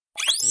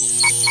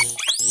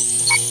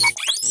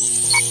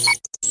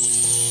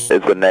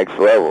It's the next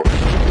level.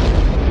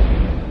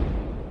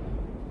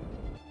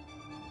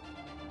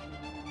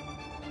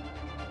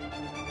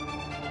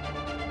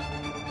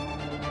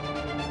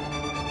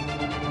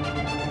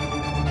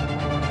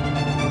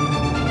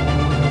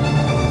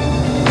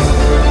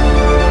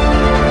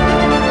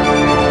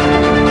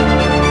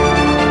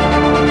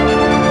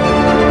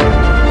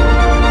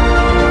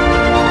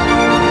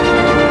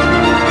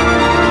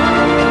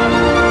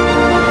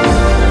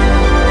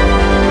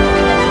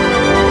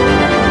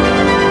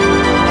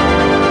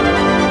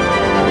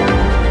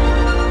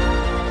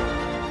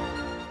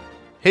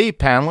 Hey,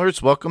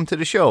 panelers, welcome to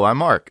the show. I'm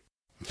Mark.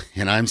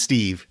 And I'm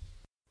Steve.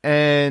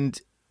 And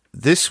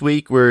this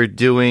week we're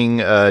doing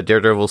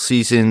Daredevil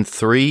Season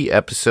 3,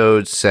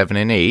 Episodes 7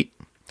 and 8.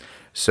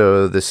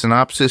 So the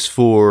synopsis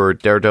for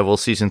Daredevil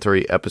Season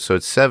 3,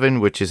 Episode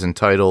 7, which is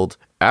entitled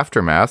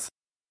Aftermath,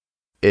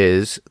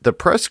 is the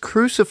press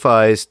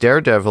crucifies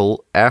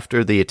Daredevil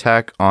after the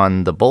attack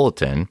on the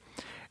Bulletin,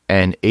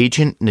 and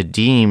Agent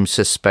Nadeem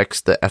suspects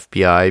the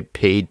FBI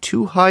paid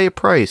too high a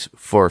price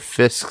for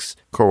Fisk's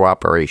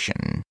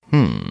cooperation.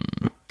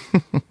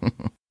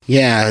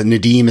 Yeah,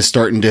 Nadeem is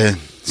starting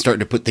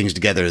to put things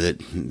together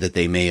that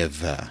they may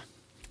have.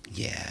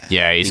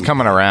 Yeah, he's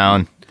coming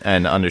around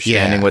and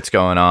understanding what's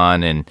going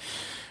on and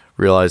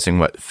realizing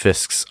what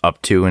Fisk's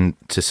up to, and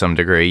to some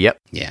degree. Yep.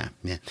 Yeah.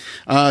 So you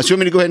want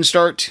me to go ahead and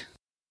start?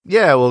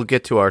 Yeah, we'll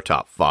get to our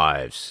top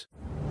fives.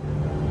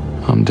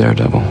 I'm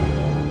Daredevil.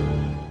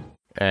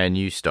 And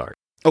you start.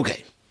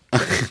 Okay.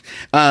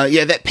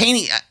 That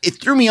painting, it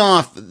threw me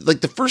off. Like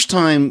the first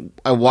time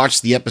I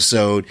watched the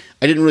episode,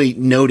 I didn't really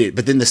note it.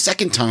 But then the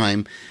second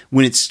time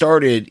when it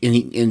started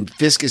and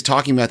Fisk is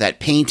talking about that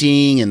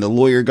painting and the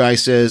lawyer guy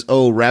says,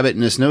 "Oh, rabbit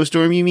in a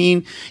snowstorm, you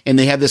mean?" And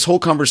they have this whole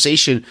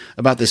conversation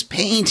about this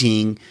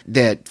painting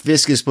that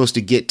Fisk is supposed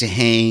to get to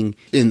hang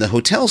in the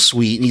hotel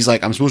suite. And he's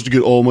like, "I'm supposed to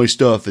get all my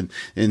stuff." And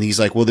he's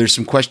like, "Well, there's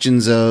some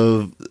questions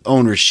of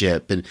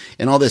ownership and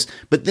all this."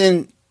 But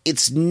then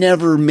it's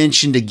never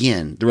mentioned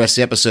again the rest of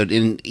the episode.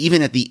 And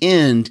even at the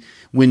end,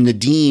 when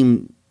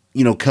Nadeem,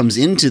 comes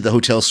into the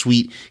hotel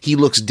suite, he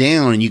looks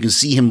down and you can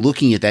see him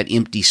looking at that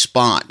empty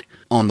spot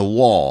on the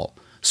wall.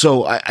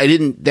 So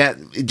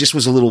it just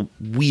was a little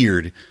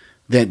weird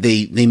that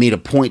they made a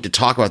point to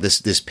talk about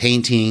this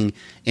painting,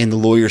 and the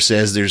lawyer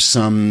says there's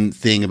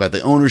something about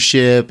the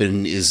ownership,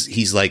 and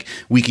he's like,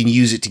 we can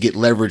use it to get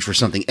leverage for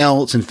something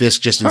else. And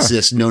Fisk just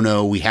insists,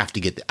 no, I have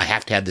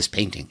to have this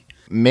painting.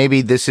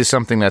 Maybe this is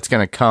something that's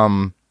going to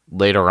come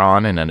later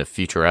on in a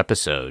future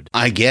episode.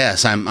 I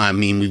guess. I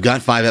mean, we've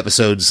got 5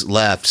 episodes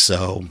left,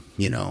 so,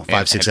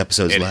 6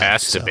 episodes left. It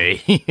has to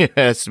be. It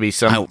has to be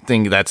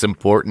something that's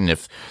important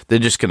if they're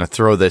just going to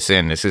throw this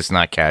in. This is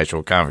not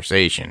casual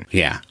conversation.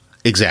 Yeah,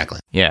 exactly.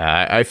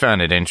 Yeah, I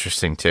found it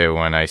interesting, too,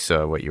 when I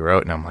saw what you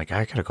wrote, and I'm like,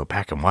 I got to go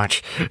back and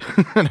watch.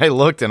 And I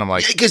looked, and I'm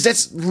like... Because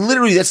that's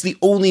the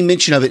only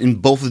mention of it in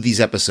both of these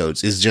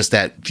episodes, is just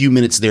that few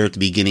minutes there at the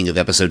beginning of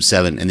episode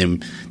 7, and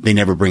then they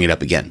never bring it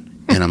up again.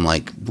 And I'm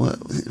like,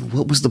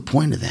 what was the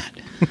point of that?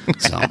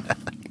 So,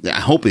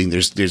 I'm hoping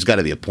there's got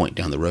to be a point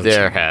down the road.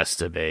 There has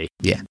to be.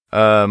 Yeah.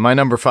 My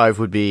number 5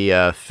 would be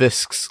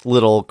Fisk's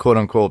little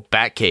quote-unquote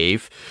bat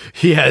cave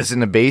he has in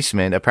the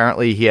basement.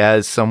 Apparently, he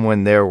has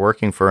someone there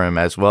working for him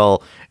as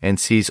well, and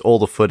sees all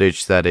the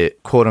footage that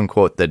it,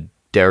 quote-unquote, the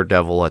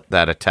Daredevil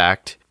that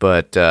attacked.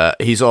 But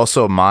he's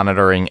also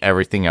monitoring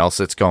everything else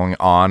that's going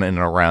on in and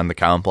around the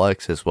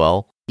complex as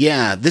well.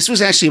 Yeah, this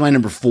was actually my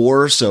number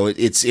 4, so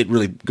it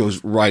really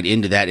goes right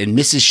into that. And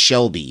Mrs.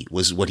 Shelby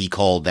was what he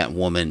called that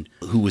woman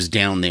who was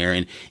down there.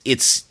 And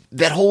it's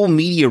that whole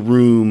media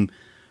room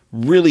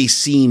really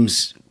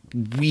seems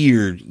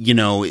weird.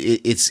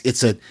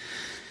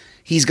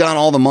 He's got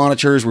all the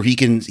monitors where he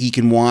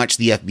can watch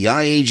the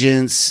FBI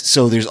agents.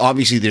 So there's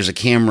a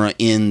camera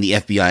in the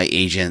FBI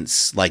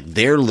agents, like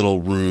their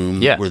little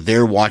room where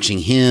they're watching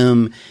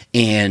him.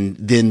 And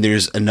then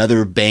there's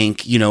another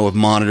bank, of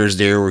monitors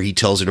there where he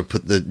tells her to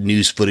put the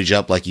news footage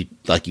up like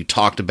you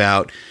talked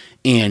about.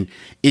 And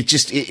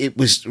it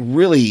was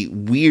really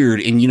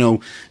weird. And,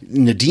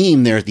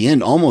 Nadeem there at the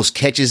end almost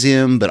catches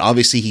him, but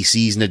obviously he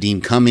sees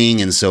Nadeem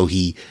coming. And so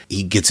he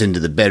gets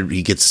into the bed.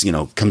 He gets,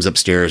 comes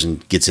upstairs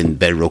and gets in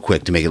bed real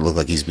quick to make it look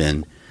like he's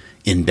been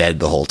in bed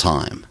the whole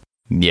time.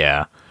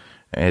 Yeah,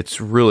 it's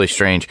really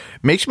strange.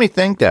 Makes me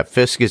think that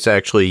Fisk is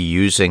actually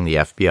using the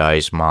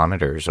FBI's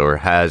monitors, or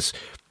has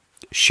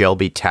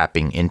Shelby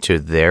tapping into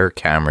their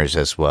cameras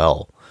as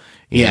well.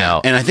 You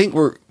know? And I think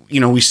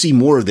we see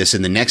more of this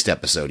in the next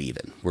episode,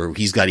 even where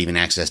he's got even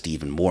access to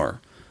even more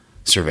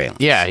surveillance.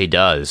 Yeah, he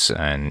does.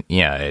 And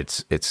yeah,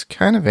 it's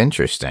kind of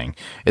interesting.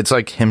 It's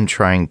like him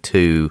trying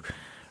to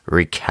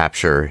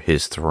recapture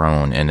his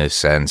throne in a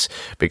sense,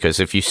 because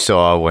if you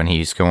saw when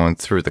he's going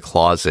through the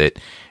closet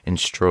and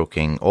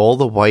stroking all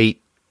the white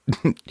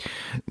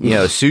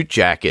suit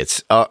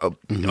jackets,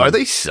 are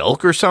they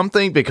silk or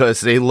something?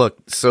 Because they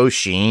look so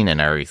sheen and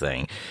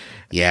everything.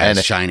 Yeah, and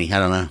it's shiny. I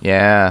don't know.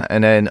 Yeah,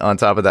 and then on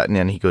top of that, and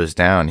then he goes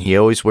down. He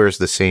always wears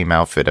the same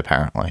outfit,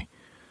 apparently.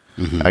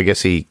 I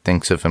guess he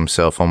thinks of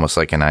himself almost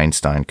like an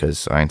Einstein,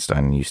 because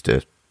Einstein used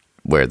to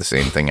wear the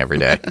same thing every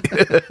day.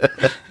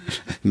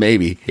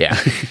 Maybe. Yeah.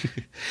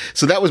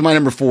 So that was my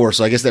number 4.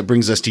 So I guess that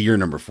brings us to your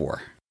number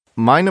 4.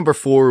 My number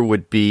 4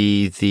 would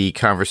be the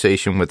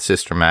conversation with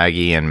Sister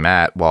Maggie and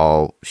Matt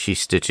while she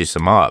stitches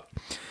him up.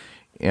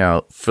 You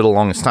know, for the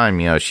longest time,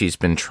 you know, she's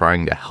been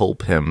trying to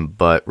help him,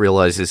 but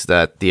realizes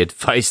that the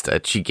advice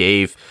that she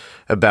gave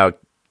about,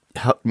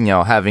 you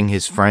know, having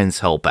his friends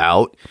help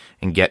out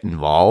and get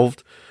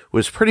involved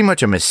was pretty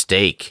much a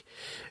mistake.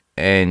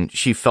 And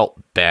she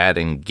felt bad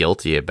and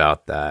guilty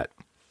about that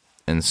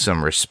in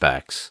some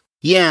respects.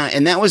 Yeah,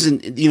 and that was,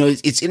 you know,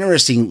 it's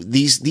interesting.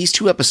 These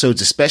 2 episodes,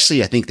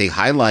 especially, I think they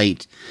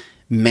highlight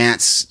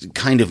Matt's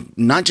kind of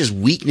not just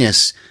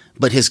weakness,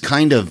 but his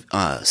kind of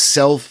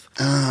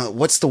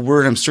what's the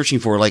word I'm searching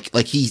for?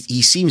 Like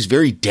he seems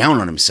very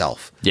down on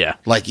himself. Yeah.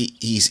 Like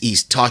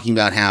he's talking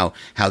about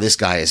how this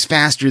guy is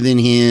faster than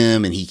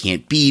him and he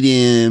can't beat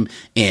him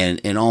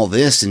and all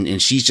this.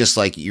 And she's just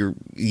like, you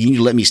need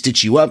to let me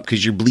stitch you up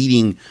because you're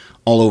bleeding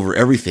all over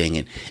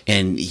everything.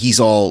 And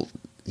he's all,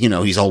 you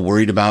know, he's all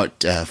worried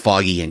about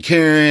Foggy and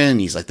Karen.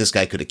 He's like, this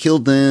guy could have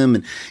killed them.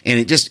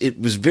 And it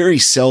was very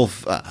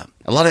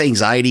a lot of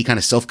anxiety, kind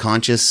of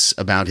self-conscious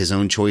about his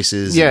own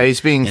choices. Yeah,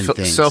 he's being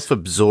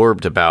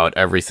self-absorbed about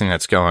everything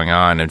that's going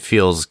on and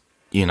feels,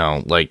 you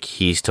know, like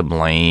he's to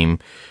blame,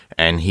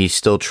 and he's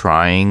still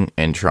trying.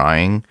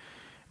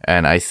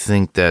 And I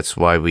think that's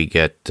why we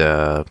get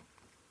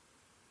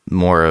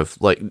more of,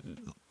 like,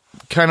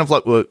 kind of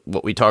like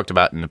what we talked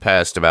about in the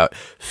past about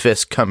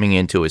Fisk coming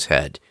into his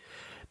head.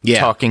 Yeah,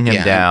 talking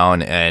him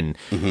down, and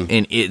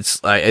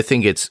it's I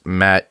think it's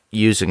Matt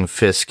using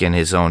Fisk in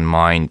his own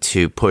mind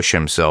to push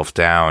himself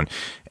down,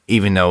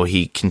 even though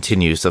he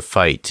continues the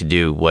fight to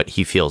do what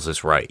he feels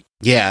is right.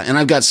 Yeah, and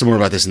I've got some more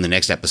about this in the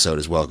next episode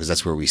as well, because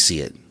that's where we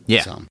see it.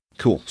 Yeah. So,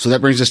 cool. So that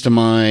brings us to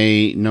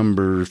my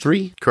number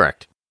 3.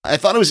 Correct. I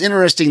thought it was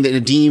interesting that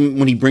Nadeem,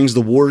 when he brings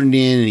the warden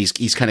in and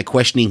he's kind of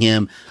questioning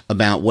him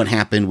about what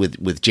happened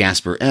with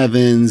Jasper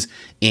Evans,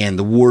 and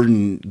the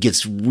warden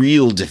gets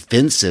real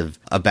defensive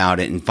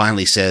about it and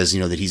finally says, you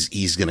know, that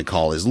he's going to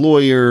call his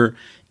lawyer.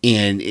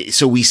 And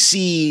so we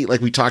see, like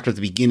we talked about at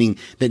the beginning,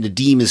 that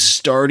Nadeem is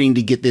starting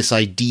to get this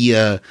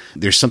idea.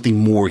 There's something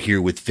more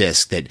here with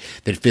Fisk, that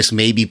Fisk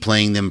may be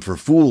playing them for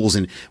fools.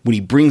 And when he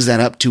brings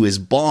that up to his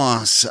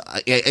boss,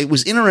 it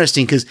was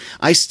interesting because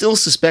I still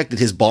suspect that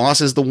his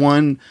boss is the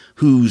one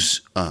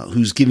who's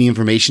giving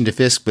information to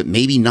Fisk, but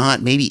maybe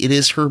not. Maybe it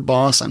is her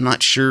boss. I'm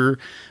not sure.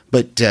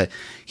 But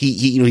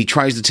he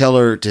tries to tell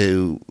her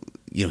to,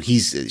 you know, she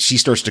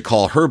starts to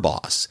call her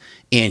boss,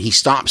 and he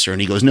stops her and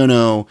he goes,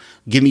 no,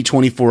 give me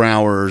 24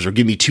 hours or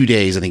give me 2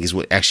 days. I think is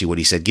what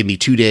he said. Give me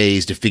 2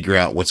 days to figure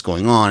out what's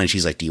going on. And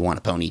she's like, do you want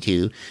a pony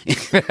too?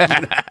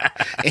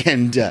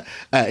 And so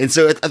I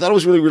thought it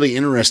was really, really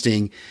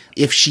interesting.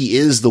 If she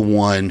is the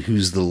one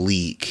who's the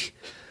leak,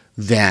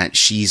 that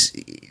she's,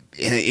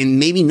 and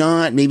maybe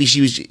not, maybe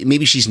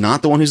she's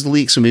not the one who's the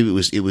leak. So maybe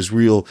it was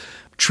real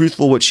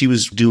truthful what she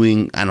was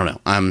doing. I don't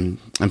know.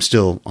 I'm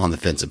still on the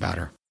fence about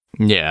her.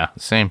 Yeah,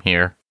 same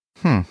here.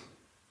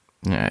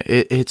 Yeah,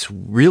 it's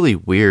really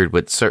weird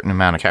with certain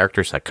amount of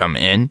characters that come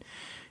into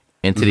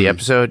the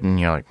episode, and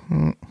you're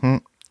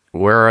like,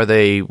 where are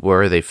they?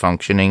 Where are they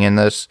functioning in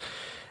this?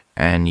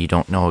 And you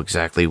don't know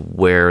exactly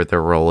where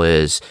their role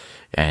is,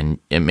 and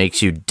it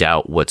makes you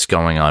doubt what's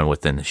going on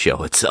within the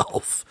show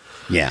itself.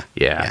 Yeah.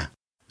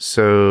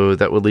 So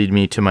that would lead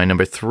me to my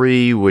number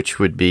 3, which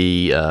would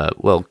be,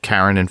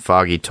 Karen and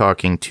Foggy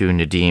talking to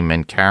Nadeem,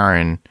 and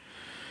Karen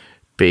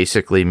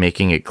basically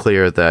making it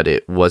clear that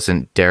it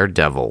wasn't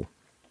Daredevil,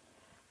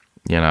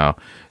 you know,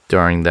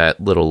 during that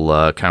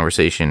little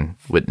conversation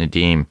with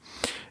Nadeem.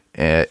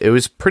 It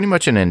was pretty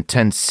much an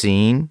intense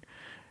scene,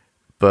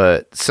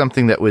 but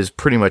something that was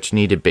pretty much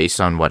needed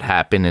based on what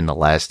happened in the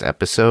last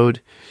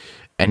episode.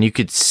 And you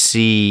could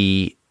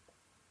see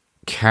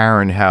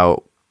Karen,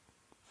 how,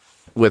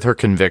 with her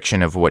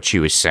conviction of what she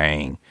was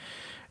saying,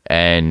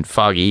 and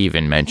Foggy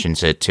even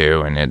mentions it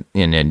too, and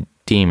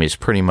Nadeem is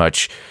pretty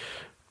much,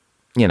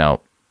 you know,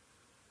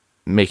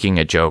 making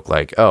a joke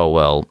like, oh,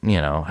 well,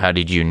 you know, how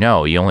did you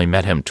know? You only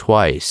met him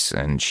twice.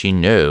 And she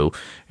knew.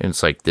 And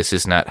it's like, this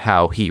is not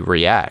how he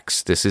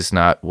reacts. This is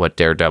not what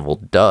Daredevil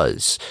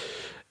does.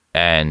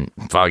 And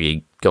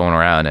Foggy going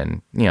around,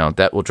 and, you know,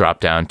 that will drop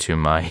down to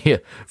my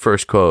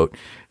first quote.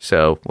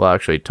 So we'll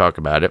actually talk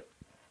about it.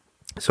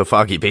 So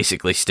Foggy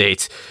basically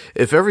states,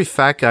 if every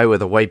fat guy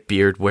with a white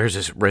beard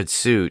wears a red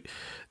suit,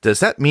 does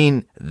that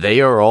mean they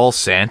are all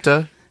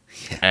Santa?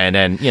 Yeah. And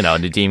then, you know,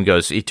 Nadeem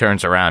goes, he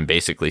turns around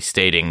basically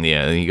stating,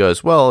 he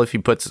goes, well, if he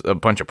puts a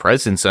bunch of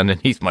presents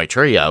underneath my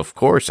tree, of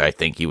course I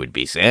think he would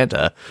be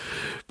Santa.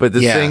 But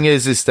the thing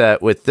is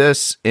that with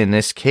this, in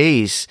this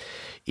case,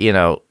 you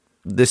know,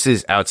 this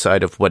is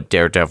outside of what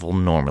Daredevil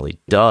normally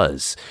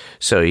does.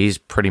 So he's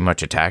pretty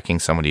much attacking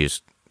somebody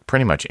who's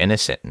pretty much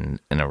innocent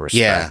in a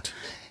respect.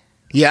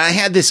 Yeah, I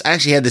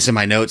actually had this in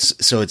my notes,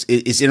 so it's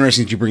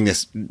interesting that you bring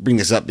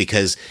this up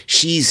because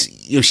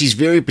she's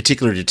very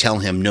particular to tell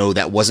him no,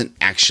 that wasn't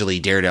actually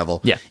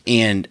Daredevil. Yeah,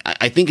 and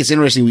I think it's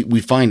interesting.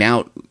 We find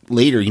out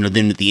later,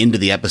 then at the end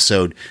of the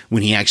episode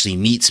when he actually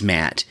meets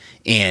Matt,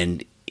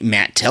 and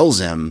Matt tells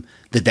him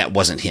that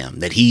wasn't him,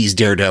 that he's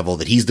Daredevil,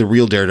 that he's the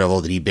real Daredevil,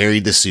 that he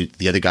buried the suit.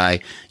 The other guy,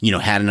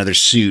 had another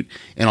suit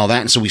and all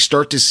that. And so we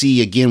start to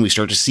see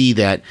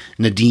that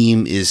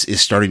Nadeem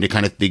is starting to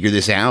kind of figure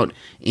this out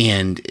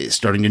and is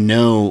starting to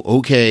know,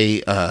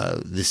 okay,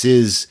 this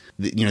is,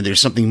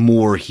 there's something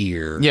more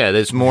here. Yeah,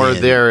 there's more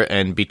there,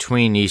 and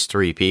between these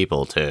three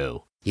people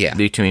too. Yeah.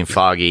 Between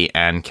Foggy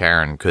and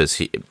Karen, because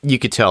you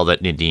could tell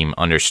that Nadeem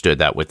understood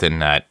that within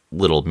that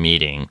little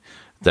meeting,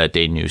 that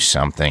they knew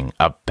something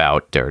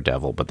about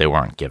Daredevil, but they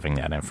weren't giving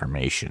that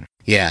information.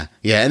 Yeah,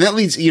 and that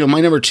leads,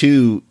 my number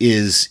 2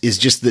 is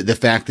just the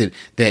fact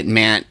that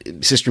Matt,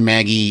 Sister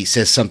Maggie,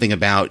 says something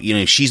about,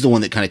 she's the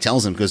one that kind of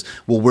tells him, goes,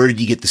 well, where did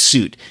you get the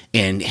suit,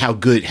 and how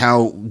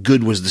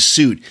good was the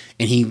suit?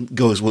 And he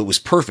goes, well, it was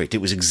perfect. It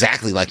was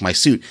exactly like my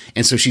suit.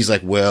 And so she's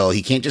like, well,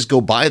 he can't just go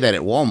buy that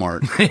at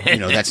Walmart.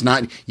 That's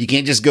not, you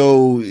can't just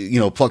go,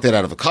 pluck that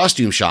out of a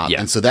costume shop. Yeah.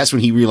 And so that's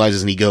when he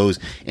realizes, and he goes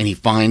and he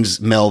finds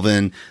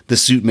Melvin, the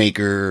suit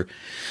maker.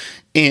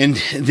 And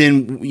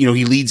then,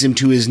 he leads him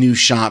to his new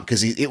shop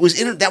because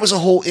that was a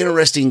whole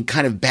interesting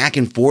kind of back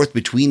and forth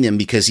between them,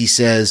 because he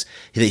says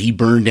that he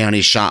burned down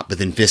his shop, but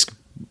then Fisk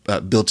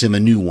built him a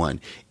new one.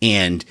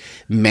 And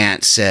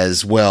Matt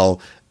says, well,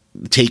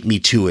 take me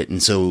to it.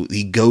 And so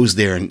he goes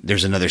there, and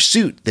there's another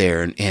suit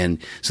there. And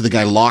so the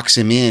guy locks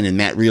him in, and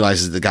Matt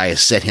realizes the guy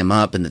has set him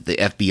up and that the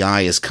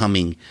FBI is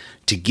coming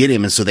to get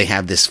him. And so they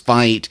have this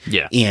fight.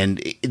 Yeah. And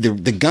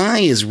the guy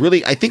is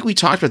really, I think we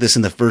talked about this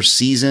in the first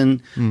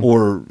season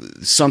or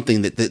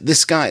something, that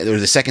this guy, or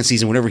the second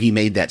season, whenever he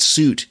made that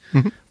suit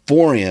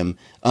for him,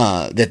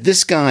 that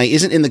this guy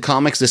isn't in the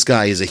comics. This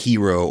guy is a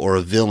hero or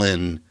a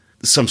villain,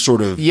 some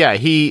sort of. Yeah,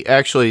 he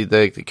actually,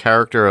 the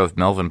character of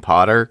Melvin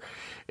Potter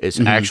is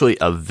actually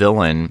a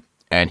villain,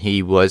 and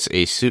he was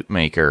a suit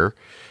maker.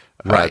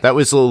 Right. That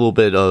was a little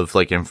bit of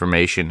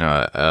information,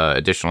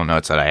 additional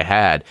notes that I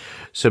had.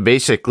 So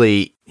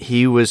basically,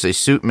 he was a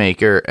suit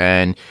maker,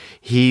 and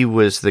he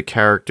was the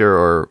character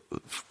or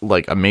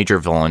a major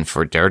villain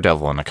for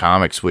Daredevil in the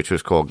comics, which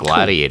was called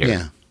Gladiator.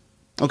 Yeah.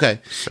 Okay.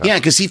 So. Yeah,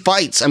 because he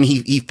fights. I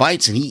mean, he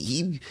fights, and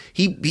he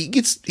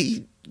gets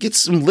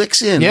some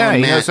licks in. Yeah,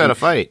 he Matt, knows how to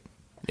fight.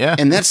 Yeah.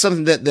 And that's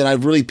something that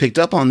I've really picked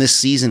up on this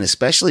season,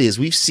 especially as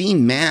we've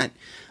seen Matt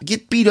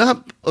get beat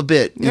up a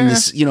bit in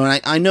this,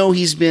 and I know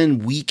he's been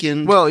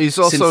weakened. Well, he's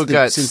also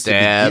got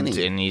stabbed,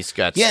 and he's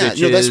got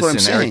stitches that's what I'm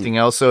and saying. Everything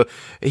else. So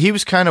he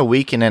was kind of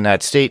weakened in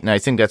that state, and I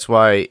think that's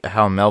why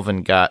how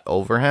Melvin got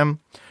over him.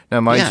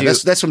 Now, mind you,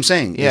 that's what I'm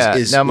saying.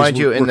 Mind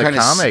you, in the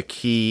comic,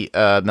 he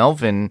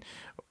Melvin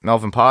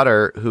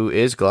Potter, who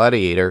is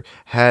Gladiator,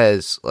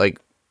 has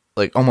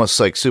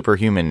almost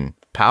superhuman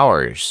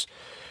powers.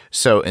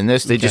 So in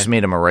this, they just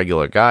made him a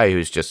regular guy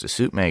who's just a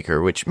suit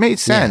maker, which made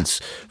sense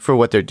for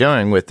what they're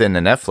doing within the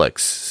Netflix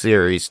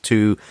series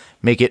to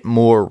make it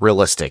more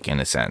realistic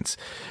in a sense.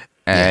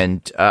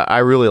 And I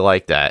really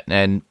like that.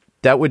 And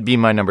that would be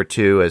my number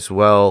 2 as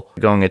well,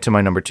 going into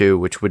my number 2,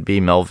 which would be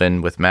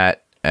Melvin with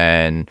Matt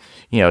and,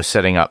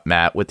 setting up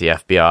Matt with the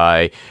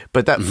FBI.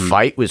 But that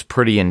fight was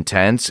pretty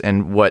intense.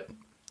 And what,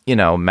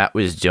 Matt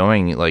was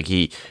doing,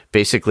 he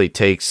basically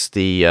takes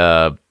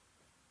the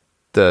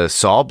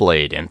saw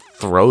blade and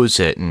throws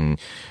it, and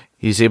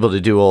he's able to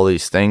do all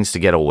these things to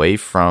get away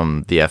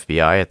from the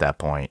FBI at that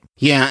point.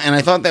 Yeah, and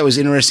I thought that was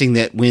interesting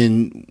that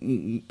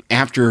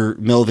after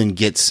Melvin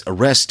gets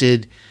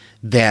arrested,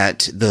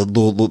 that the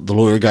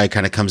lawyer guy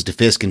kind of comes to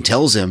Fisk and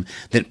tells him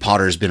that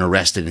Potter's been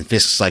arrested, and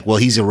Fisk's like, well,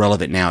 he's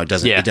irrelevant now. It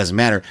doesn't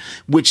matter.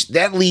 Which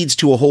that leads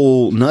to a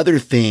whole nother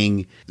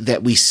thing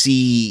that we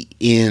see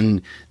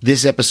in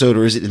this episode,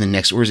 or is it in the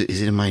next, or is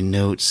it in my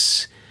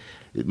notes?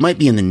 It might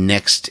be in the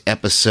next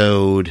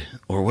episode,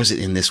 or was it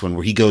in this one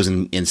where he goes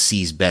and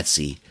sees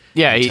Betsy?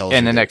 Yeah,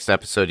 in the next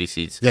episode he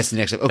sees. That's the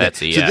next episode. Okay.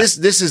 Betsy, so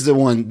this is the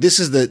one. This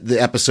is the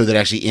episode that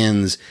actually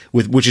ends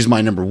with, which is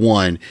my number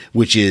 1,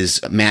 which is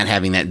Matt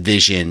having that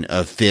vision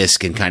of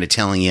Fisk and kind of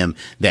telling him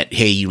that,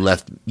 hey, you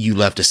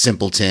left a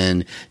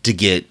simpleton to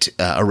get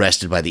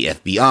arrested by the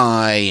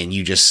FBI, and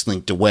you just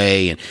slinked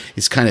away, and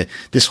it's kind of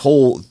this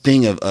whole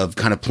thing of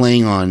kind of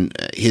playing on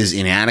his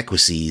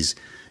inadequacies,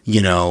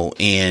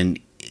 and.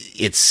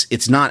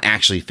 It's not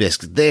actually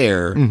Fisk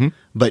there,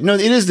 but no,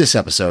 it is this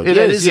episode. It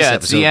is this episode.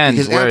 It's the end.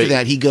 Because after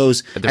that, he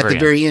goes at the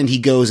very end. He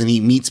goes and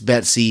he meets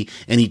Betsy,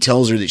 and he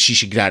tells her that she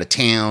should get out of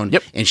town.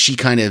 Yep. And she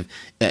kind of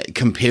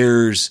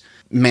compares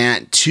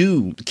Matt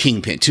to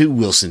Kingpin, to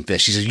Wilson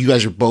Fisk. She says, "You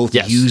guys are both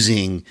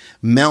using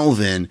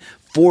Melvin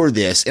for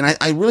this," and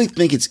I really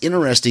think it's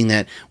interesting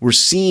that we're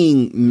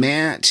seeing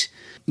Matt.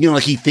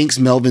 He thinks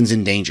Melvin's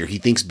in danger. He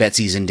thinks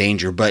Betsy's in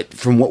danger, but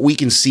from what we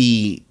can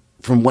see,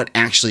 from what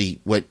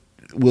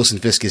Wilson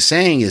Fisk is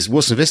saying is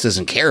Wilson Fisk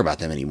doesn't care about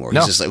them anymore.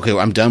 No. He's just like, okay,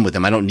 well, I'm done with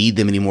them. I don't need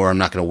them anymore. I'm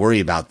not going to worry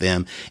about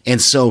them.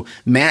 And so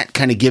Matt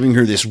kind of giving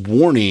her this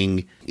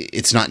warning,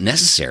 it's not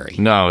necessary.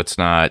 No, it's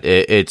not.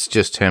 It's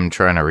just him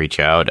trying to reach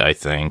out, I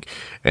think,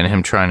 and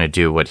him trying to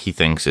do what he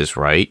thinks is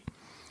right.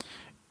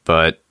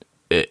 But,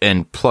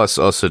 and plus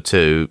also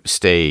to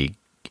stay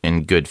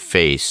in good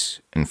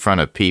face in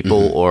front of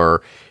people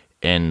or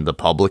in the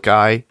public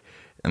eye,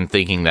 and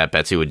thinking that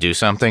Betsy would do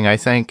something, I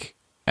think.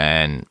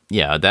 And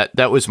yeah,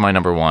 that was my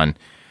number one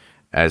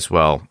as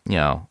well. You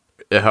know,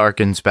 it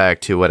harkens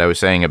back to what I was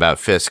saying about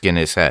Fisk in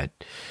his head.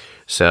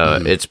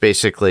 So it's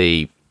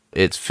basically,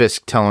 it's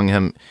Fisk telling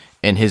him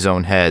in his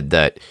own head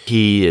that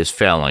he is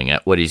failing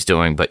at what he's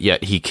doing, but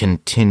yet he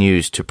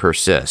continues to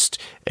persist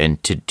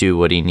and to do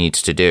what he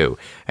needs to do.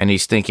 And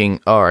he's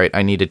thinking, all right,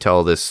 I need to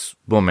tell this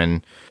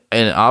woman.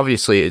 And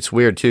obviously it's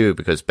weird too,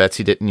 because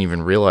Betsy didn't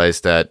even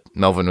realize that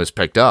Melvin was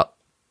picked up,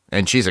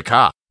 and she's a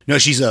cop. No,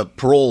 she's a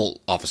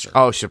parole officer.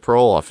 Oh, she's a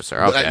parole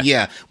officer. Okay.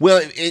 Yeah.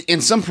 Well,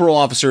 and some parole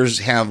officers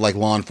have like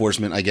law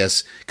enforcement, I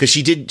guess, because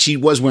she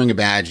was wearing a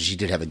badge and she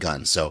did have a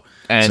gun.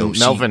 And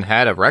Melvin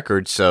had a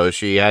record, so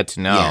she had to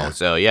know. Yeah.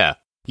 So yeah.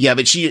 Yeah,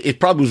 but it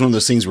probably was one of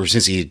those things where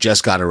since he had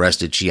just got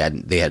arrested,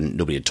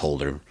 nobody had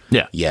told her.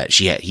 Yeah. Yeah.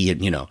 He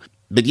had, you know.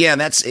 But yeah,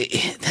 that's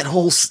that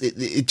whole.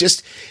 It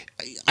just,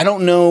 I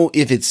don't know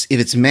if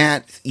it's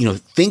Matt, you know,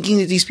 thinking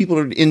that these people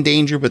are in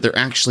danger, but they're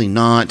actually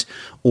not,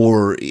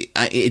 or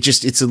it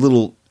was a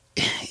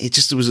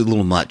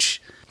little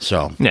much.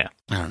 So Yeah.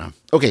 I don't know.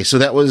 Okay, so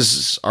that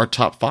was our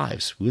top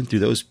fives. We went through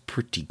those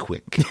pretty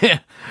quick. Yeah.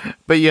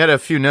 But you had a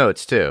few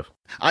notes too.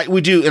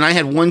 We do, and I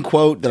had one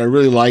quote that I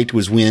really liked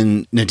was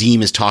when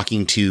Nadeem is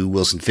talking to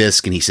Wilson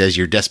Fisk, and he says,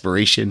 "Your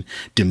desperation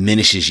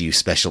diminishes you,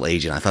 special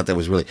agent." I thought that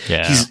was really,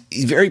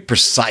 he's very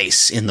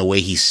precise in the way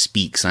he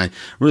speaks, and I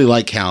really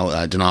like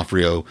how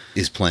D'Onofrio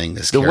is playing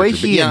this character. The way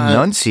he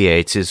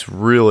enunciates is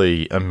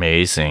really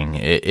amazing.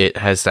 It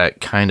has that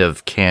kind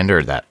of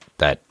candor, that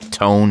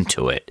tone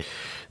to it,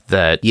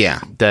 that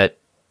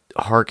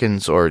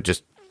harkens or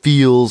just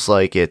feels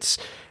like it's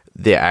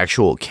the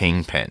actual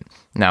Kingpin.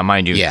 Now,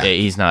 mind you,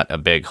 he's not a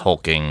big,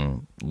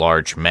 hulking,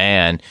 large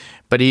man,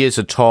 but he is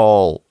a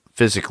tall,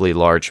 physically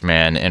large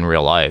man in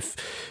real life.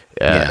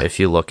 If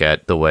you look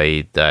at the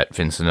way that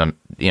Vincent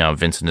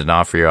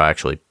D'Onofrio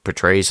actually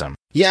portrays him.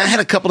 Yeah, I had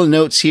a couple of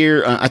notes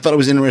here. I thought it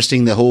was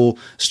interesting, the whole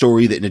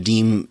story that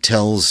Nadeem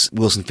tells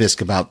Wilson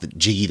Fisk about the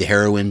Jiggy, the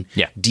heroin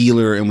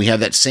dealer, and we have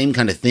that same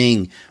kind of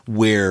thing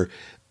where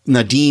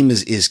Nadeem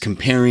is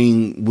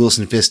comparing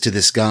Wilson Fisk to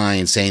this guy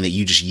and saying that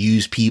you just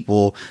use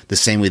people the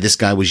same way this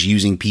guy was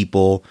using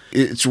people.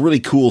 It's a really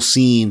cool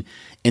scene.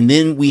 And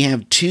then we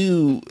have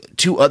two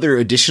other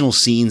additional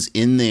scenes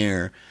in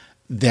there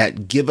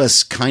that give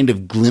us kind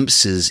of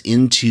glimpses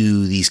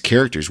into these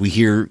characters. We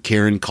hear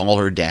Karen call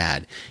her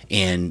dad,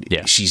 and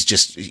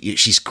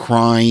she's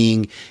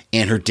crying,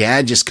 and her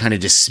dad just kind of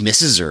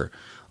dismisses her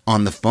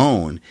on the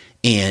phone.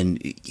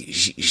 And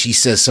she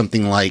says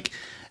something like,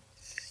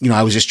 you know,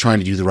 I was just trying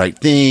to do the right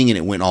thing and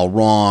it went all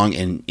wrong.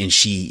 And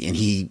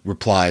he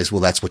replies,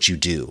 well, that's what you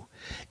do.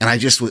 And I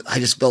just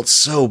felt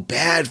so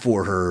bad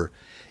for her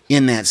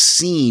in that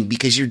scene,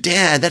 because your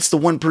dad, that's the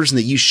one person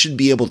that you should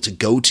be able to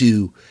go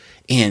to,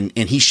 and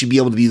he should be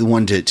able to be the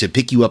one to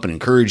pick you up and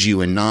encourage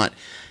you, and not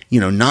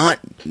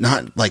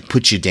like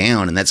put you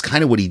down. And that's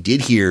kind of what he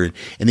did here.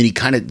 And then he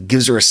kind of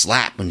gives her a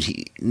slap when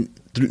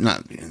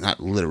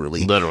not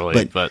literally,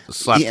 but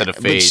slapped to the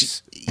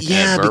face.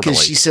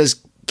 Because she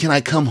says, "Can I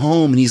come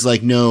home?" And he's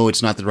like, "No,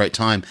 it's not the right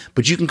time,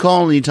 but you can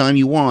call anytime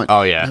you want."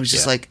 Oh yeah. And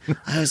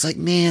I was like,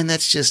 man,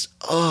 that's just,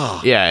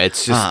 yeah,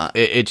 it's just,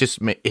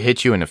 it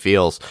hits you in the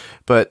feels.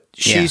 But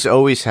she's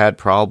always had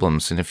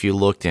problems. And if you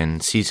looked in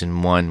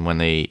season 1,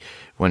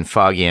 when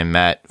Foggy and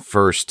Matt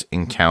first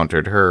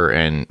encountered her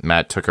and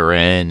Matt took her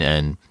in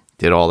and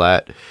did all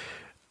that,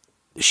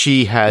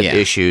 she had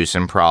issues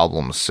and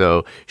problems.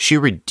 So she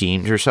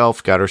redeemed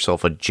herself, got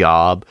herself a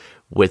job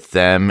with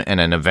them, and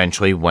then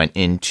eventually went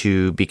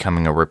into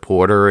becoming a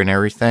reporter and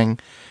everything,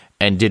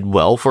 and did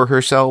well for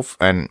herself.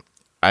 And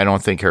I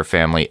don't think her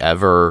family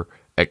ever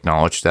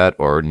acknowledged that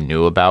or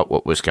knew about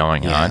what was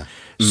going on.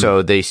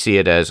 So they see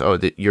it as,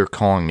 you're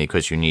calling me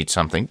because you need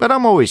something, but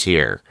I'm always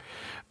here.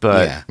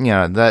 But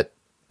that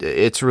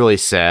it's really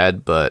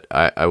sad. But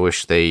I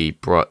wish they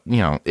brought,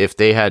 if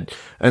they had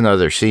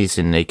another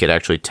season, they could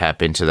actually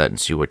tap into that and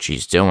see what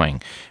she's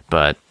doing.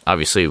 But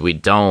obviously we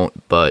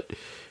don't. But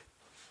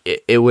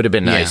it would have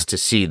been nice to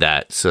see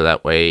that, so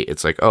that way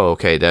it's like, oh,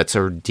 okay, that's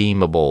a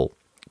redeemable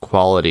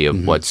quality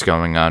of what's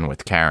going on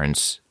with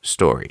Karen's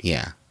story.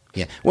 Yeah.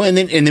 Well, and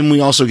then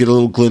we also get a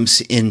little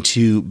glimpse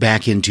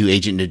back into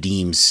Agent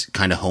Nadeem's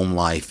kind of home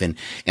life, and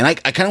I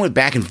kind of went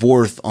back and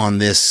forth on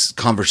this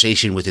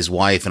conversation with his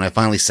wife, and I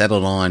finally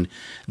settled on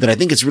that. I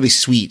think it's really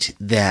sweet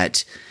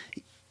that,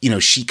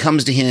 she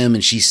comes to him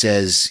and she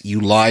says, "You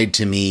lied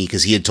to me,"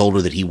 because he had told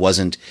her that he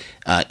wasn't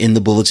in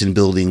the Bulletin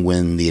building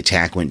when the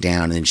attack went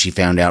down. And then she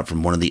found out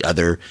from one of the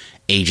other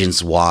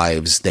agents'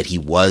 wives that he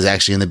was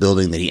actually in the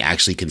building, that he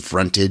actually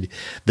confronted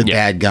the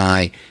bad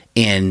guy.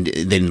 and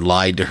then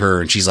lied to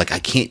her. And she's like,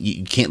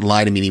 you can't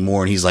lie to me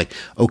anymore. And he's like,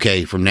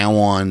 okay, from now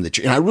on.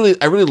 And I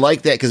really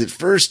like that, because at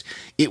first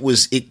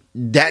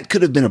that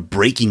could have been a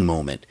breaking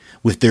moment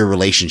with their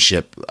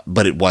relationship,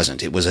 but it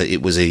wasn't. It was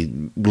a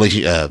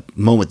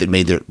moment that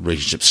made their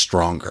relationship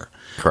stronger.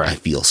 Correct. I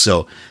feel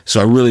so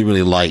I really,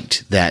 really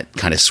liked that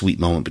kind of sweet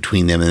moment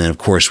between them. And then of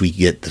course we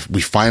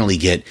finally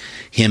get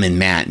him and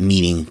Matt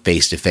meeting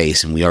face to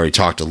face. And we already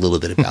talked a little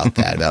bit about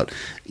that, about,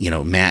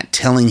 Matt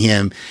telling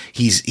him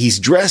he's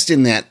dressed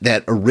in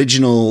that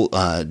original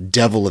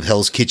Devil of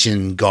Hell's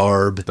Kitchen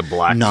garb, the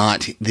black,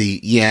 not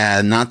the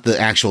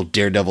actual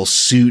Daredevil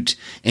suit.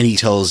 And he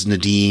tells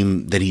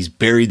Nadeem that he's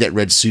buried that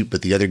red suit,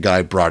 but the other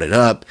guy brought it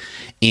up,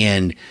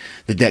 and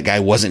that guy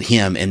wasn't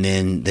him. And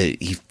then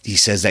he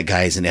says that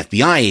guy is an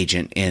FBI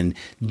agent, and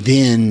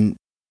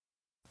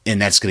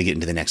that's going to get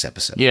into the next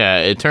episode. Yeah,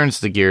 it turns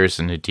the gears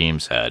in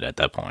Nadeem's head at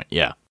that point.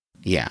 Yeah.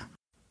 Do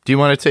you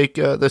want to take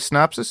the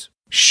synopsis?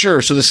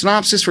 Sure. So the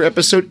synopsis for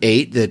episode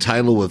 8, the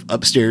title of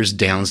Upstairs,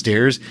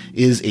 Downstairs,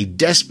 is: a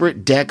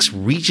desperate Dex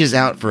reaches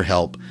out for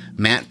help.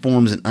 Matt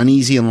forms an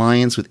uneasy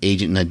alliance with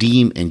Agent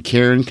Nadeem, and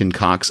Karen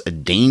concocts a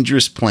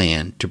dangerous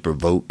plan to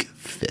provoke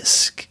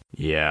Fisk.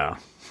 Yeah.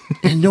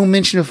 And no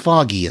mention of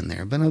Foggy in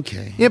there, but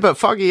okay. Yeah, but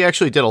Foggy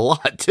actually did a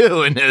lot,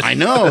 too, in this. I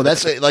know.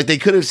 That's like, they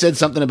could have said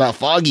something about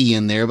Foggy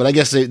in there, but I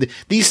guess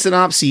these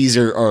synopses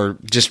are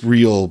just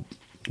real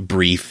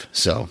brief,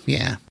 so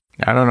yeah.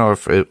 I don't know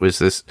if it was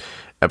this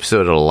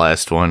episode of the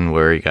last one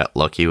where he got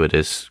lucky with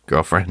his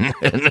girlfriend,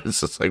 and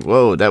it's just like,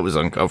 whoa, that was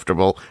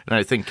uncomfortable. And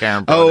I think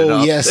Karen brought it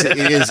up. Yes, it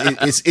is.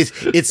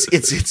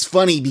 It's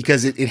funny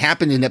because it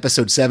happened in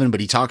episode 7, but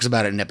he talks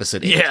about it in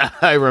episode 8. Yeah,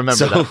 I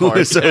remember that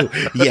part.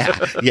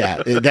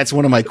 Yeah, that's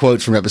one of my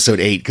quotes from episode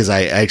 8, because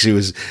I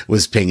actually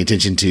was paying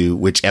attention to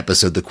which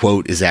episode the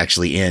quote is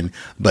actually in,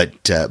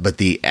 but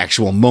the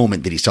actual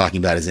moment that he's talking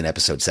about is in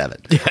episode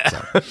 7. Yeah.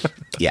 So,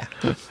 yeah.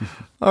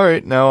 All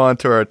right, now on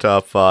to our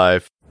top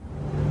 5.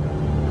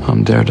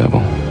 I'm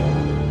Daredevil.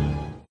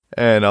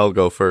 And I'll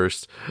go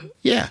first.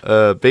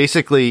 Yeah.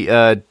 Basically,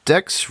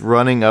 Dex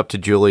running up to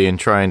Julian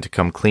trying to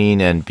come clean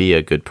and be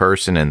a good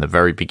person in the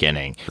very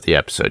beginning of the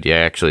episode. You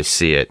actually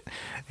see it.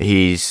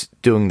 He's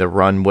doing the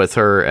run with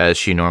her as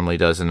she normally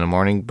does in the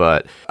morning,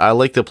 but I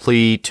like the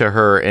plea to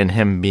her and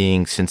him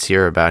being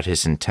sincere about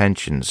his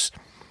intentions.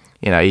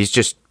 He's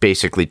just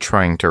basically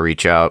trying to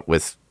reach out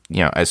with,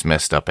 as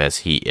messed up as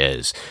he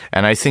is.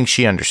 And I think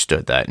she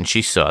understood that, and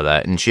she saw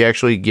that, and she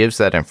actually gives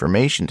that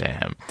information to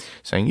him,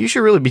 saying, you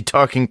should really be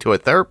talking to a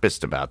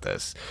therapist about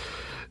this.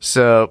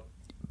 So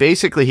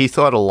basically, he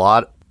thought a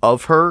lot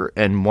of her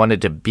and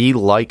wanted to be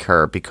like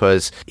her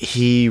because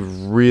he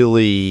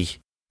really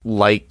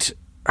liked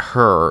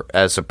her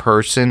as a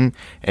person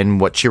and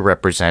what she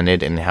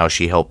represented and how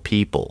she helped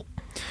people.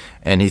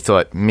 And he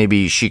thought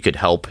maybe she could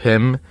help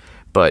him,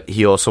 but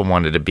he also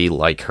wanted to be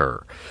like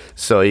her.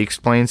 So he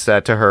explains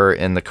that to her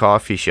in the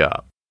coffee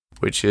shop,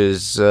 which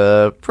is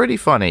pretty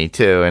funny,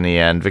 too, in the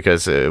end,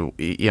 because,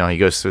 he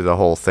goes through the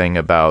whole thing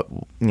about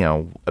the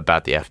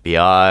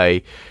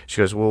FBI. She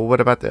goes, well,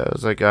 what about that? I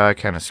was like, I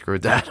kind of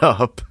screwed that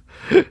up.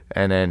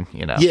 And then,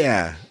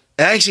 Yeah.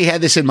 I actually had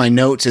this in my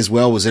notes as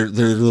well, was their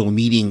little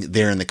meeting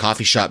there in the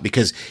coffee shop,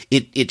 because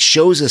it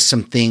shows us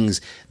some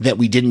things that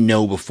we didn't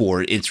know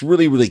before. It's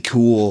really, really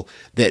cool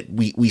that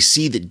we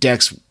see that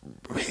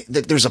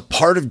that there's a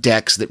part of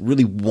Dex that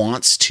really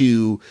wants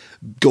to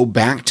go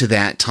back to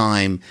that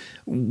time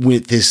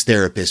with his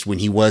therapist when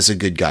he was a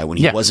good guy, when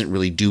he wasn't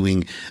really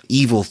doing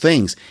evil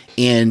things.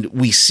 And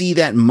we see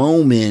that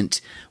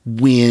moment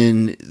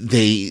when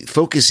they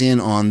focus in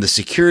on the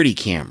security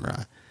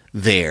camera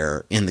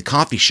there in the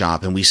coffee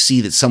shop, and we see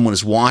that someone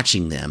is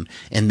watching them.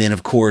 And then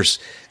of course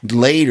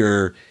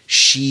later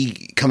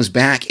she comes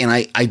back, and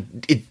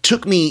it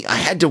took me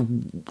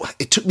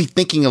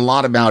thinking a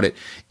lot about it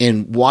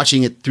and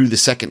watching it through the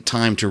second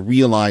time to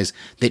realize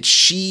that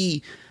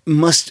she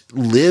must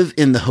live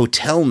in the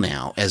hotel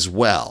now as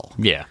well.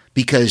 Yeah.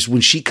 Because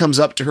when she comes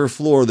up to her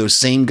floor, those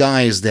same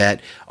guys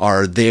that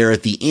are there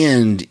at the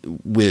end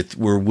with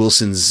where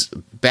Wilson's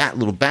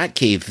little bat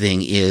cave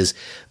thing is,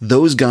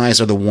 those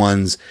guys are the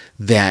ones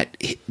that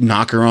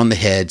knock her on the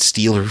head,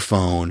 steal her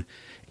phone,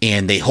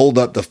 and they hold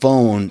up the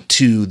phone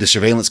to the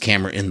surveillance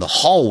camera in the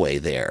hallway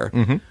there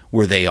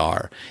where they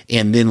are.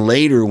 And then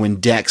later when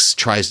Dex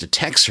tries to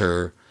text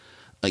her,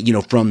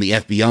 from the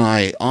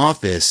FBI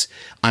office,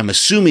 I'm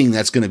assuming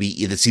that's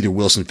either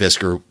Wilson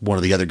Fisk or one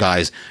of the other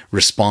guys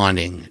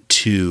responding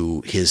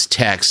to his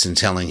text and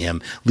telling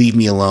him, leave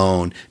me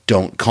alone,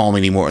 don't call me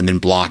anymore, and then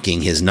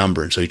blocking his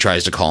number. And so he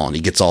tries to call, and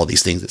he gets all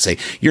these things that say,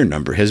 your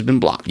number has been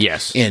blocked.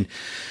 Yes. And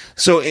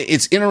so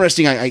it's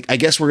interesting. I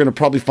guess we're going to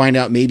probably find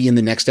out maybe in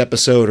the next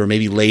episode, or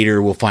maybe later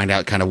we'll find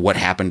out kind of what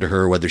happened to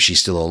her, whether she's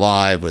still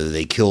alive, whether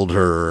they killed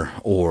her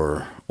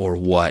or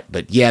what.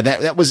 But yeah,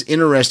 that was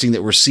interesting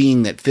that we're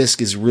seeing that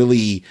Fisk is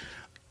really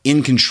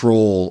in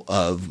control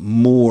of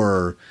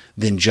more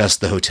than just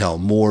the hotel,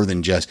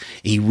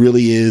 he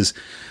really is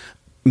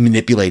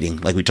manipulating,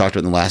 like we talked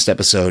about in the last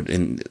episode,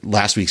 in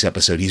last week's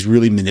episode. He's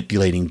really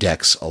manipulating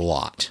Dex a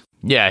lot.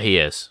 Yeah, he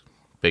is.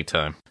 big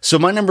time. So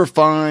my number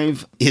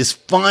 5 is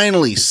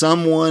finally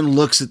someone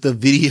looks at the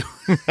video,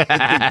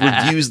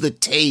 reviews the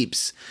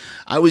tapes.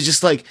 I was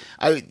just like,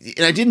 I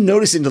didn't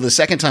notice until the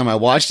second time I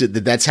watched it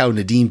that that's how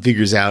Nadeem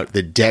figures out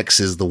that Dex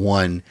is the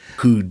one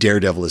who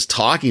Daredevil is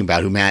talking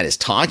about, who Matt is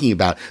talking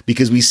about,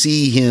 because we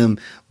see him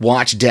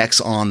watch Dex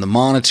on the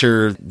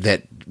monitor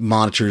that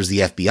monitors the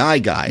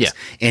FBI guys,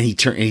 and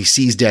he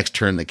sees Dex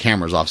turn the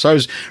cameras off. So I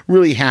was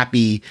really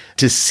happy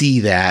to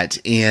see that,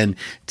 and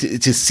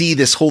to see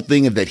this whole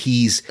thing of that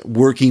he's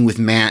working with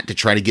Matt to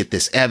try to get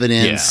this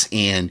evidence,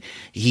 and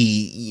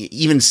he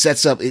even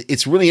sets up.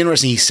 It's really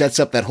interesting. He sets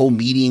up that whole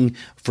meeting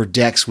for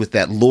Dex with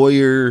that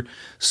lawyer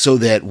so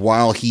that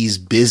while he's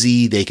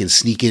busy, they can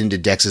sneak into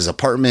Dex's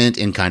apartment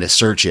and kind of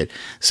search it.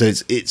 So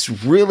it's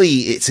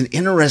an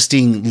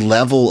interesting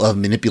level of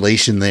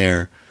manipulation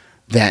there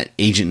that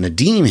Agent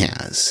Nadeem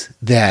has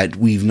that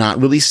we've not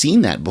really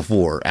seen that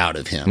before out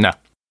of him. No.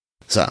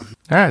 So.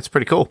 It's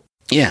pretty cool.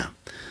 Yeah.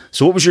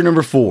 So what was your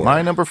number 4?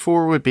 My number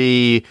 4 would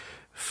be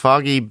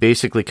Foggy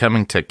basically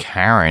coming to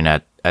Karen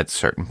at a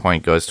certain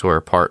point, goes to her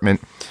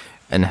apartment,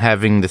 and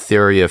having the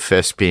theory of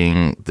Fisk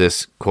being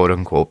this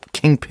quote-unquote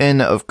kingpin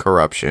of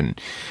corruption.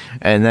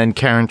 And then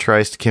Karen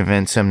tries to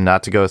convince him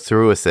not to go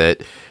through with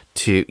it,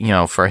 to,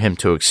 for him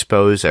to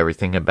expose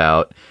everything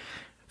about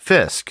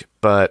Fisk.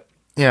 But,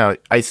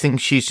 I think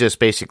she's just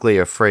basically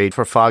afraid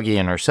for Foggy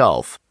and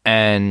herself.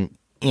 And,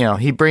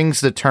 he brings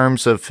the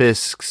terms of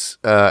Fisk's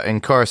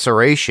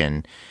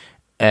incarceration,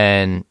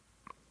 and,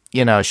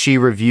 she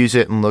reviews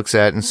it and looks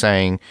at it and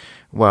saying,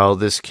 well,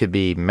 this could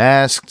be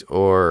masked,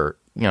 or,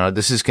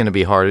 this is going to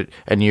be hard,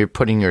 and you're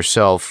putting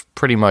yourself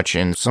pretty much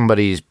in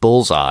somebody's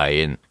bullseye,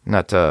 and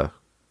not to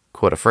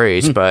quote a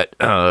phrase, but,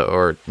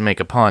 or make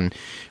a pun,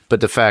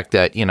 but the fact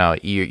that,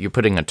 you're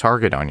putting a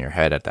target on your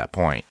head at that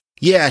point.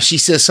 Yeah, she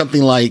says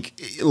something like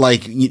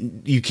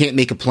you can't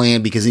make a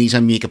plan because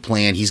anytime you make a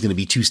plan, he's going to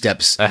be 2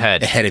 steps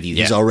ahead of you.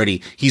 Yeah.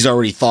 He's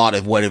already thought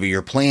of whatever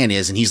your plan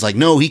is, and he's like,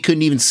 no, he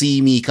couldn't even see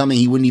me coming.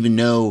 He wouldn't even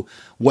know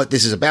what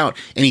this is about.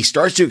 And he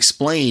starts to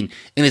explain,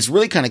 and it's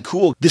really kind of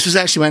cool. This was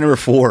actually my number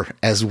 4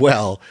 as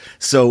well.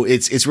 So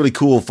it's really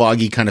cool.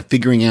 Foggy kind of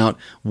figuring out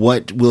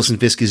what Wilson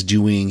Fisk is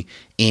doing,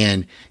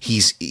 and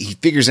he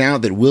figures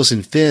out that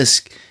Wilson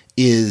Fisk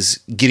is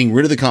getting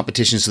rid of the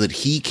competition so that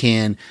he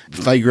can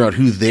figure out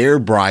who they're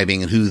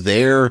bribing and who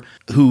the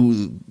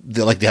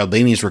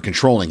Albanians were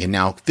controlling, and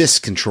now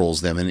Fisk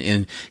controls them.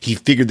 And he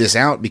figured this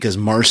out because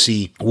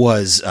Marcy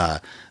was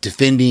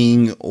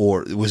defending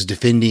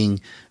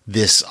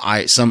this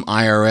some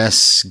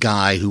IRS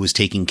guy who was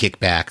taking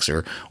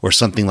kickbacks or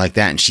something like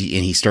that, and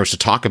he starts to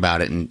talk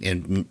about it,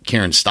 and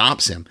Karen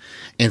stops him.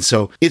 And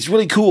so it's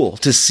really cool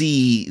to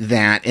see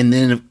that. And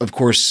then of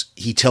course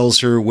he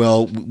tells her,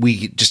 well,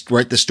 we just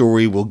write the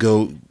story, we'll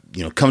go,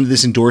 come to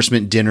this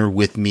endorsement dinner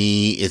with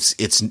me.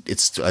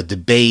 It's a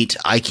debate.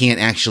 I can't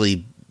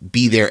actually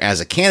be there as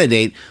a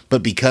candidate,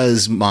 but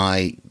because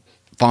my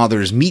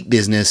father's meat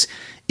business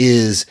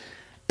is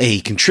a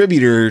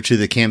contributor to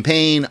the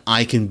campaign,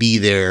 I can be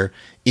there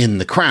in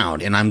the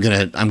crowd, and I'm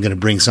gonna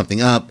bring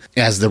something up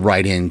as the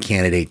write-in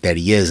candidate that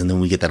he is. And then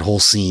we get that whole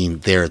scene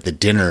there at the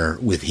dinner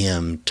with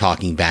him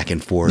talking back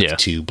and forth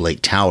to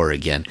Blake Tower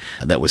again.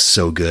 That was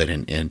so good,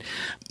 and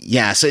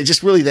yeah, so it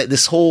just really that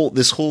this whole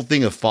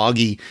thing of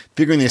Foggy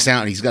figuring this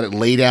out, and he's got it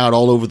laid out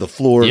all over the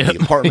floor of the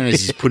apartment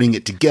as he's putting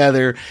it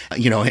together,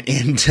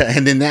 and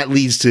then that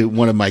leads to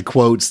one of my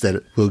quotes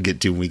that we'll get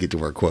to when we get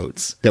to our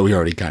quotes that we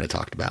already kind of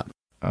talked about.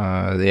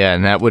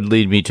 And that would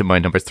lead me to my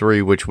number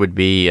 3, which would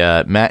be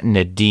Matt and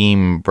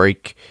Nadeem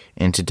break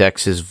into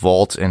Dex's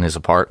vault in his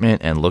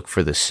apartment and look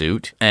for the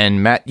suit.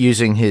 And Matt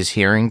using his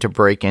hearing to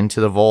break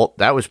into the vault,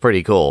 that was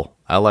pretty cool.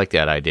 I like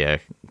that idea.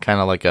 Kind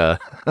of like a...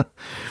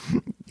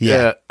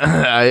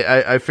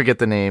 I forget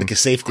the name. Like a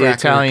safe the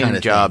Italian kind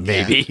of job,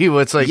 thing. Maybe.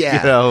 It's like,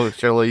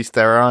 Charlize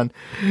Theron.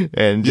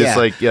 And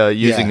just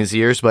using his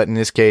ears. But in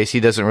this case, he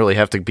doesn't really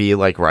have to be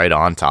like right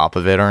on top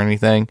of it or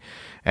anything.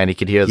 And he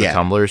could hear the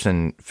tumblers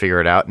and figure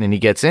it out, and then he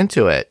gets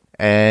into it.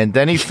 And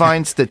then he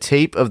finds the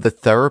tape of the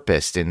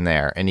therapist in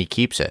there, and he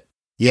keeps it.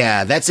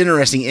 Yeah, that's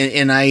interesting.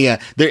 And I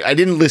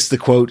didn't list the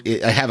quote.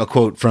 I have a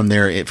quote from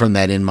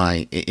that in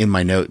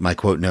my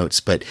quote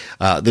notes. But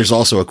there's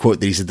also a quote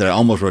that he said that I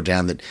almost wrote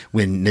down, that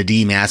when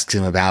Nadeem asks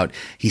him about,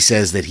 he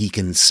says that he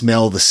can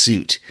smell the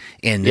suit,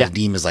 and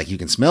Nadeem is like, "You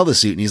can smell the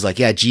suit," and he's like,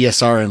 "Yeah,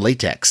 GSR and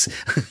latex."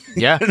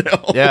 Yeah,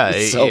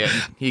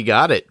 he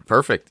got it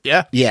perfect.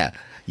 Yeah.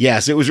 Yeah,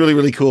 so it was really,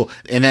 really cool.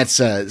 And that's,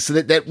 so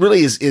that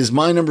really is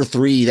my number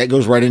 3. That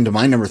goes right into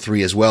my number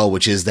 3 as well,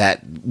 which is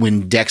that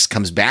when Dex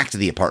comes back to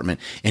the apartment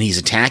and he's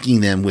attacking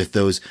them with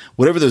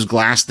whatever those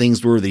glass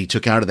things were that he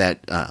took out of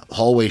that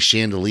hallway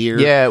chandelier.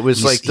 Yeah, it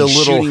was like the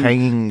little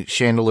hanging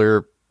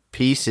chandelier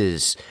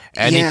pieces,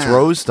 and he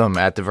throws them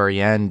at the very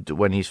end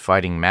when he's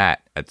fighting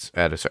Matt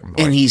at a certain point.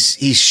 And he's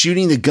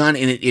shooting the gun,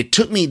 and it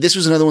took me, this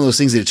was another one of those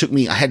things that it took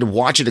me, I had to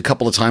watch it a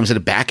couple of times, I had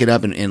to back it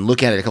up and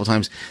look at it a couple of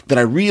times, that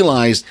I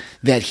realized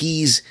that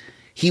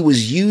he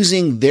was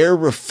using their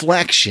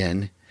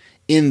reflection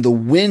in the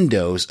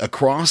windows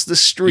across the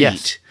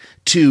street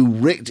to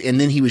Rick, and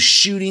then he was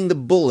shooting the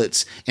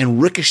bullets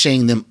and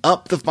ricocheting them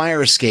up the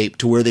fire escape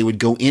to where they would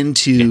go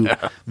into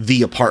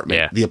the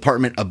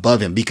apartment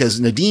above him. Because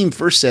Nadeem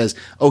first says,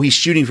 "Oh, he's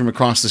shooting from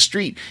across the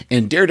street,"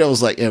 and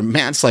Daredevil's like, and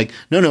Matt's like,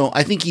 "No,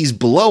 I think he's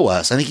below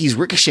us. I think he's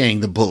ricocheting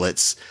the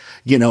bullets."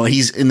 And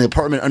he's in the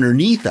apartment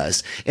underneath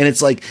us. And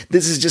it's like,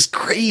 this is just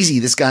crazy,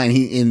 this guy.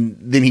 And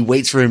then he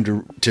waits for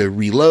him to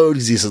reload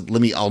because he says,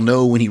 I'll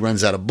know when he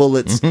runs out of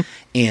bullets. Mm-hmm.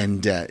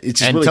 And it's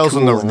just really tells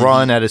cool. him to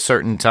run at a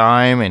certain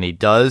time, and he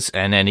does.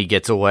 And then he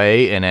gets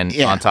away. And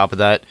then on top of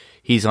that,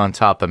 he's on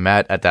top of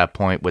Matt at that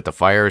point with the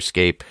fire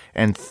escape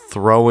and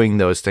throwing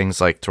those things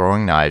like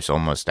throwing knives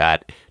almost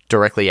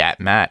directly at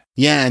Matt.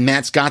 Yeah, and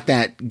Matt's got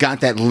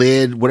that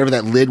lid, whatever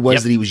that lid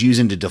was that he was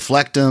using to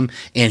deflect him,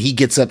 and he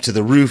gets up to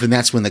the roof, and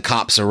that's when the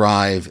cops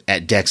arrive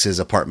at Dex's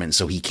apartment,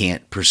 so he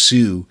can't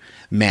pursue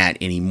Matt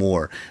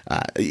anymore.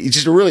 It's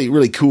just a really,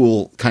 really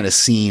cool kind of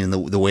scene, and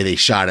the way they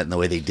shot it and the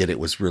way they did it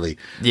was really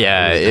really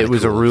it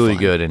was cool a really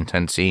good,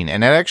 intense scene,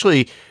 and it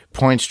actually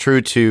points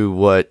true to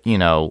what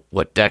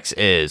Dex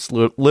is.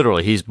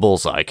 Literally, he's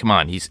bullseye. Come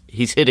on, he's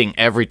hitting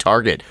every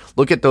target.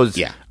 Look at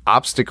those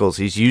obstacles.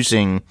 He's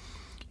using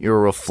your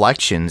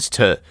reflections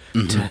to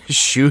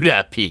shoot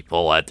at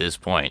people at this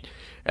point,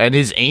 and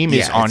his aim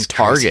is on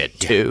target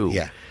too.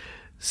 Yeah.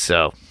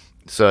 So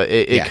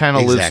it kind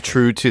of lives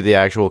true to the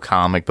actual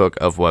comic book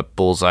of what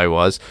Bullseye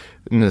was,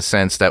 in the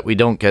sense that we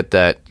don't get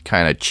that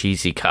kind of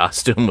cheesy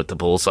costume with the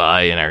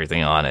bullseye and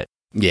everything on it.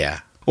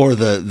 Yeah. Or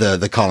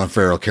the Colin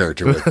Farrell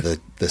character with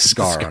the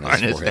scar on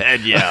his forehead.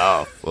 Head,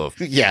 yeah.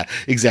 Yeah,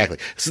 exactly.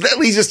 So that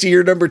leads us to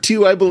your number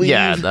 2, I believe.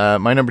 Yeah,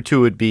 my number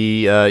 2 would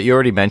be, you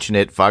already mentioned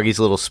it, Foggy's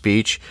little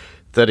speech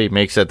that he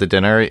makes at the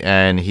dinner,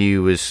 and he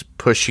was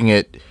pushing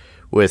it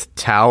with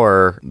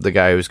Tower, the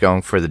guy who's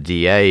going for the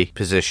DA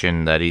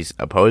position that he's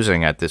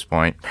opposing at this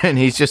point. And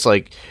he's just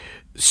like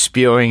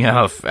spewing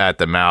off at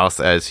the mouth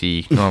as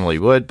he normally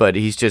would, but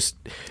he's just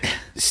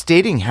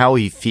stating how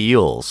he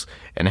feels.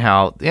 And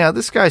how,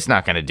 this guy's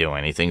not going to do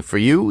anything for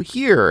you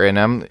here. And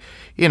I'm,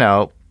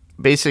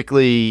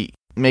 basically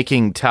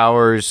making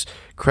Tower's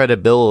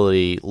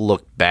credibility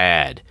look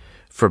bad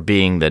for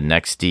being the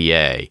next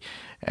DA.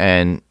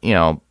 And,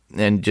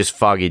 and just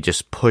Foggy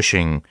just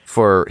pushing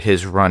for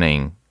his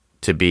running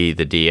to be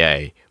the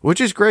DA,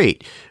 which is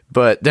great.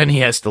 But then he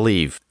has to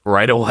leave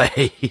right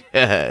away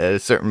at a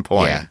certain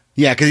point.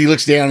 Yeah, because he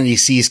looks down and he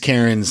sees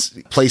Karen's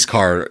place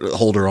card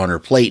holder on her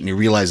plate, and he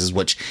realizes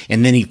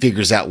and then he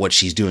figures out what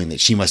she's doing, that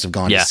she must have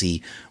gone to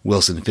see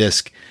Wilson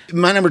Fisk.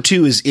 My number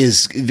 2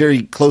 is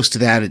very close to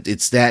that.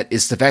 It's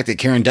the fact that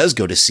Karen does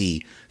go to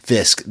see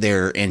Fisk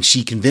there, and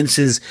she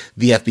convinces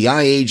the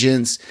FBI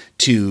agents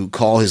to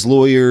call his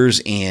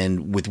lawyers,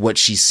 and with what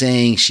she's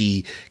saying,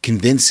 she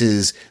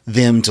convinces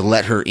them to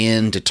let her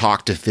in to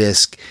talk to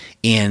Fisk,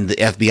 and the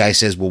FBI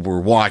says, well,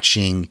 we're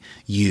watching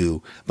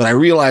you. But I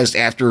realized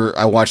after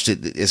I watched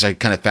it, as I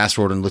kind of fast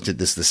forward and looked at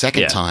this the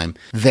second time,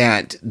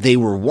 that they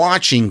were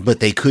watching,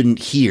 but they couldn't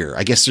hear.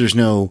 I guess there's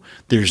no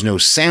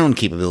sound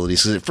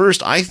capabilities. So at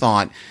first I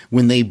thought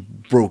when they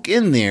broke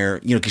in there,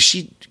 because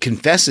she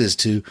confesses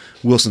to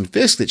Wilson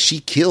Fisk that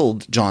she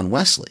killed John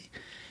Wesley.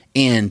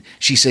 And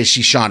she says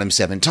she shot him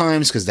 7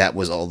 times because that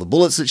was all the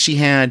bullets that she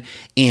had.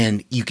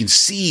 And you can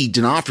see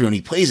D'Onofrio, and he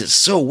plays it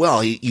so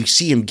well. You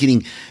see him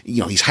getting,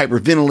 he's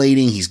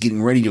hyperventilating. He's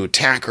getting ready to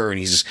attack her, and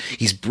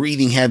he's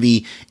breathing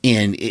heavy.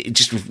 And it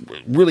just was a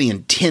really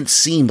intense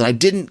scene. But I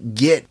didn't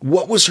get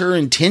what was her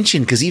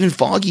intention, because even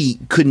Foggy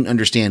couldn't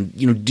understand.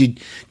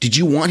 Did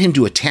you want him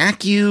to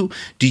attack you?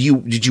 Did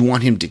you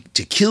want him to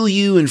kill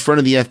you in front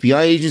of the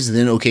FBI agents? And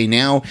then, okay,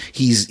 now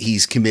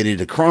he's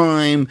committed a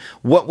crime.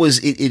 What was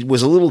it? It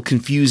was a little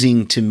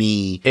confusing to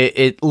me.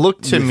 It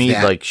looked to me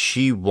like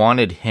she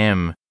wanted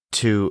him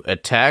to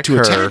attack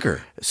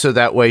her so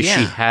that way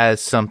she has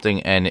something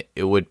and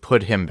it would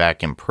put him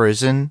back in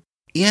prison.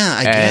 Yeah,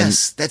 I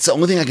guess that's the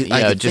only thing I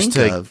could just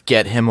think to of.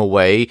 Get him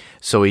away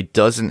so he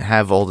doesn't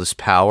have all this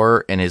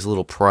power in his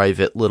little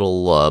private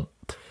little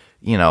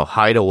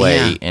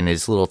hideaway in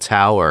his little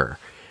tower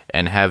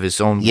and have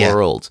his own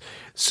world.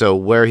 So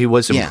where he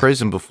was in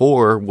prison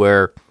before,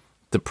 where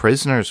the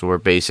prisoners were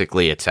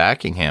basically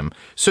attacking him.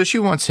 So she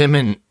wants him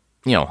in,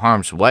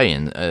 harm's way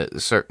in a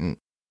certain...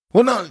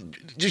 Well, no,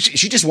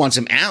 she just wants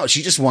him out.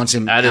 She just wants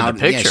him out of the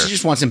picture. Yeah, she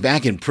just wants him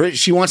back in prison.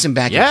 She wants him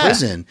back in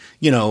prison,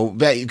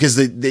 because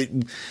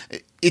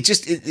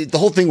the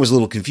whole thing was a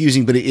little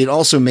confusing, but it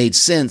also made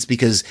sense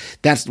because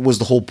that was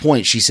the whole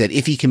point. She said,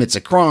 if he commits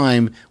a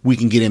crime, we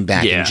can get him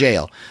back in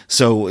jail.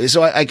 So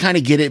I kind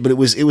of get it, but it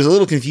was a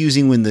little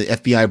confusing when the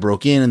FBI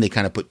broke in and they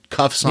kind of put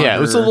cuffs on her. Yeah,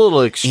 it was a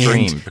little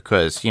extreme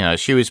because,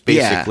 she was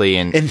basically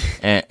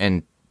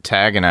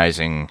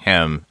antagonizing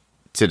him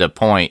to the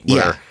point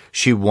where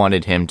she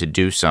wanted him to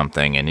do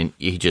something and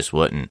he just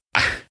wouldn't.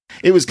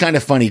 It was kind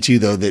of funny too,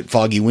 though, that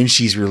Foggy, when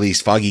she's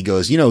released, Foggy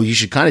goes, you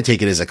should kind of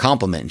take it as a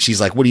compliment. And she's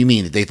like, what do you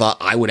mean? That they thought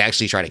I would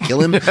actually try to kill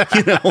him?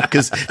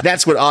 Because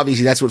that's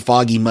what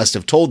Foggy must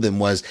have told them,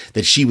 was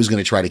that she was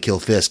going to try to kill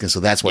Fisk. And so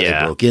that's why they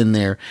broke in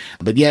there.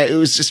 But yeah, it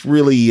was just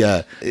really,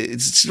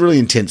 it's a really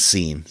intense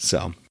scene.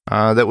 So.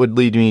 That would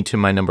lead me to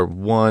my number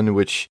one,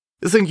 which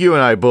I think you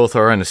and I both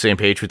are on the same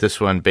page with this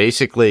one.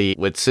 Basically,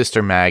 with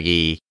Sister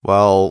Maggie,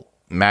 while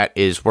Matt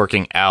is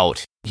working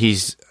out,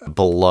 he's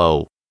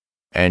below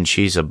and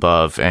she's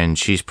above and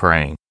she's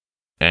praying.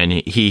 And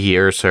he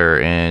hears her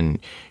and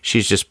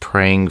she's just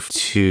praying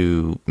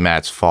to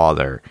Matt's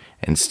father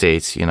and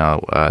states,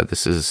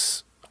 this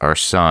is our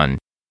son.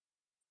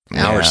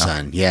 Our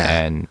son,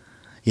 yeah. And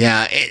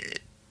yeah,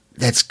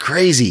 that's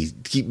crazy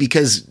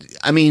because,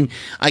 I mean,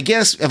 I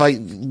guess if I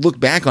look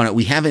back on it,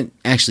 we haven't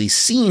actually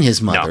seen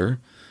his mother.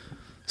 No.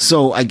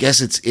 So I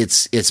guess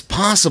it's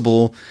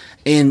possible.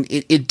 And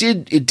it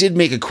did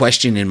make a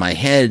question in my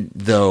head,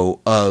 though,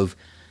 of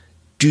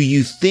do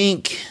you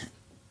think,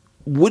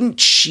 wouldn't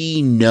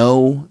she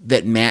know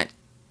that Matt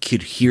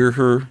could hear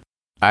her?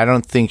 I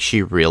don't think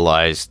she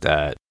realized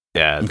that.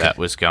 Yeah, okay. That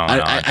was going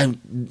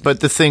on. But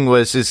the thing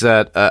is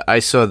that I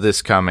saw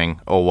this coming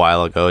a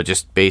while ago,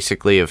 just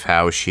basically of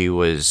how she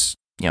was,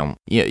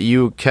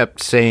 you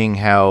kept saying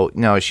how,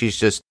 no, she's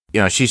just,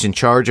 she's in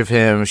charge of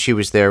him. She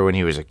was there when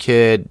he was a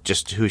kid,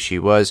 just who she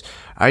was.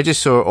 I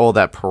just saw all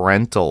that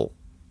parental,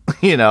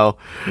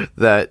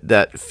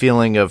 that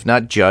feeling of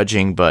not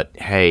judging, but,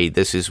 hey,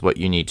 this is what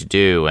you need to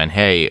do. And,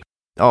 hey,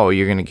 oh,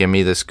 you're going to give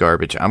me this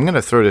garbage. I'm going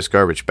to throw this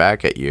garbage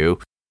back at you,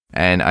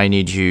 and I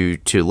need you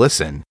to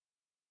listen.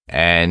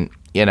 And,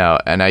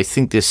 and I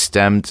think this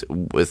stemmed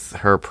with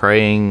her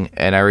praying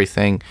and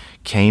everything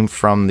came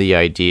from the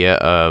idea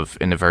of,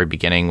 in the very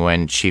beginning,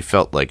 when she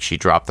felt like she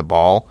dropped the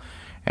ball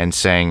and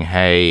saying,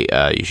 hey,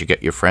 you should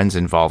get your friends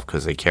involved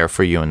because they care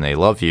for you and they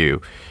love you.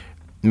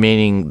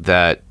 Meaning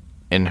that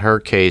in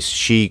her case,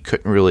 she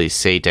couldn't really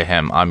say to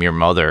him, I'm your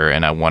mother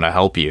and I want to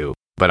help you,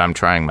 but I'm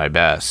trying my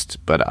best.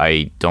 But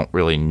I don't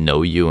really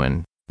know you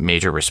in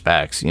major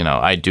respects.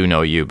 I do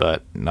know you,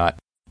 but not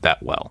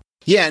that well.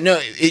 Yeah, no,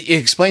 it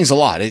explains a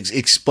lot. It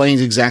explains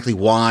exactly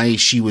why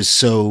she was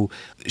so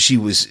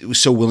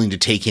willing to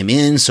take him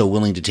in, so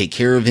willing to take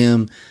care of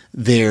him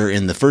there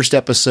in the first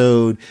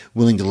episode,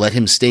 willing to let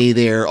him stay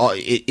there.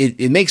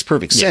 It makes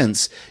perfect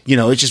sense.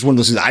 It's just one of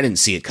those things. I didn't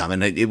see it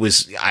coming.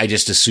 I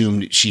just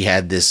assumed she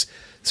had this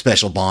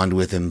special bond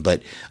with him.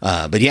 But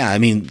yeah, I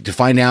mean, to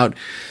find out.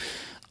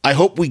 I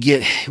hope we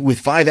get, with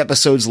 5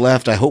 episodes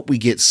left, I hope we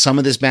get some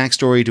of this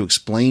backstory to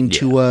explain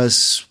to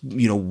us,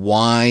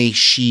 why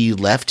she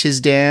left his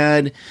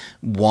dad,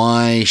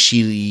 why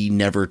she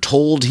never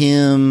told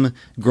him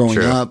growing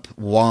up,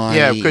 why.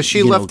 Yeah, because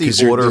she left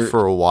the order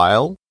for a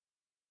while,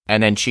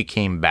 and then she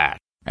came back.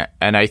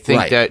 And I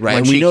think that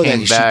when she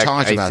came back,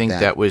 I think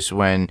that was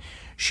when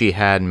she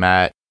had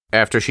Matt,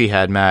 after she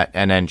had Matt,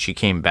 and then she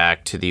came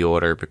back to the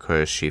order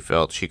because she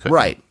felt she couldn't.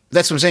 Right.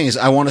 That's what I'm saying is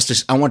I want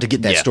to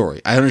get that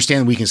story. I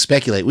understand we can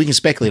speculate. We can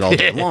speculate all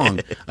day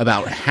long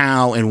about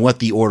how and what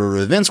the order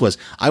of events was.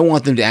 I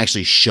want them to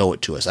actually show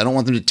it to us. I don't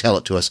want them to tell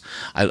it to us.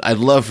 I'd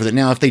love for that.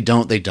 Now, if they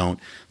don't, they don't.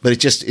 But it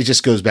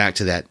just goes back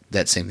to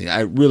that same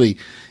thing.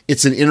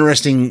 It's an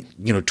interesting,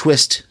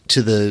 twist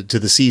to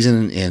the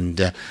season. And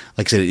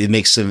like I said, it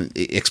makes some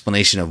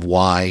explanation of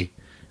why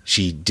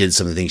she did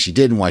some of the things she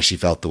did and why she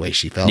felt the way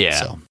she felt.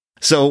 Yeah.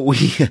 So we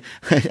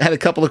had a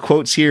couple of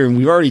quotes here, and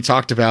we've already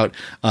talked about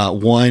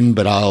one,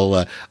 but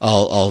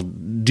I'll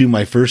do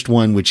my first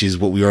one, which is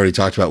what we already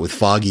talked about with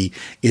Foggy.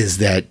 Is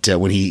that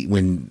when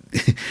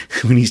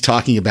he's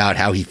talking about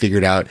how he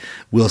figured out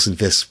Wilson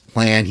Fisk's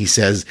plan, he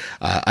says,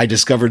 "I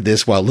discovered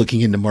this while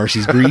looking into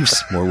Marcy's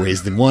briefs, more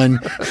ways than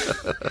one."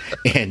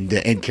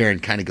 And Karen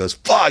kind of goes,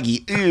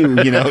 "Foggy, ew,"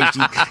 she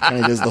kind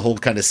of does the whole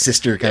kind of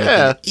sister kind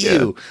of thing.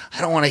 Ew,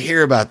 I don't want to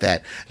hear about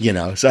that,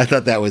 So I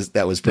thought that was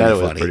pretty funny.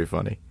 Was pretty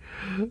funny.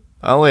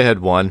 I only had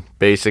one.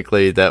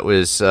 Basically, that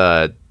was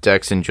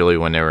Dex and Julie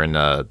when they were in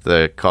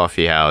the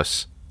coffee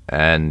house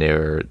and they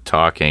were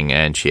talking,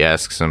 and she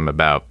asks him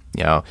about,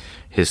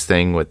 his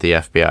thing with the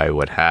FBI,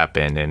 what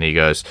happened, and he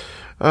goes,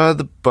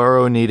 the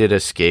borough needed a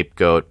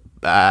scapegoat.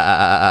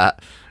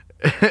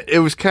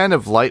 It was kind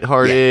of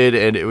lighthearted,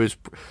 and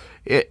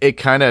it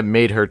kind of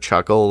made her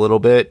chuckle a little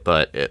bit,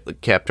 but it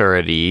kept her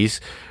at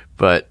ease.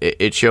 But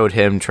it showed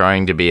him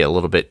trying to be a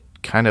little bit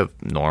kind of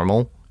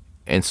normal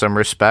in some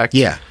respect.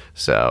 Yeah.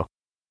 So.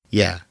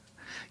 Yeah.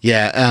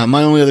 Yeah.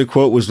 My only other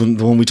quote was the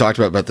one we talked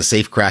about the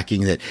safe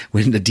cracking, that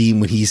when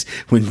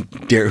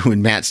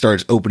when Matt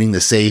starts opening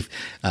the safe,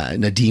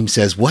 Nadeem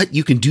says, "What?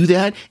 You can do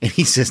that?" And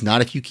he says,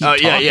 "Not if you keep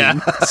talking." Yeah.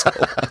 So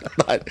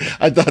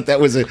I thought that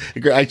was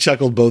I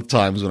chuckled both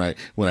times when I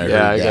heard that.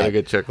 Yeah, I got a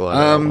good chuckle on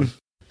that one.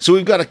 So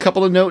we've got a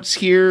couple of notes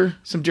here,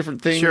 some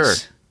different things. Sure.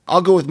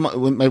 I'll go with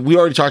my we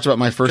already talked about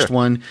my first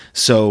one,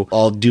 so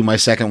I'll do my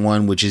second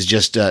one, which is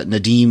just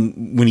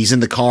Nadeem when he's in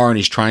the car and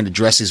he's trying to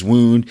dress his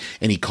wound,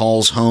 and he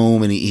calls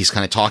home and he's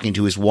kind of talking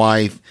to his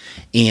wife.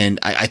 And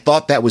I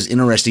thought that was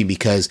interesting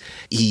because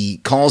he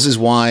calls his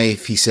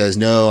wife. He says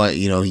no,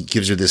 he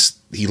gives her this.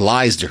 He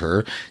lies to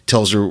her,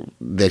 tells her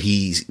that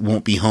he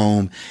won't be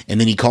home,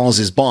 and then he calls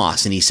his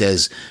boss and he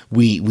says,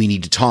 we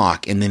need to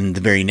talk. And then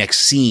the very next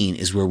scene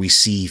is where we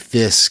see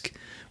Fisk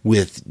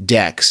with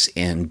Dex,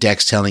 and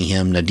Dex telling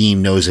him Nadim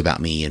knows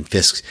about me, and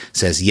Fisk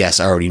says, yes,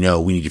 I already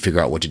know. We need to figure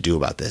out what to do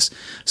about this.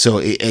 So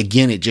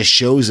again, it just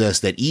shows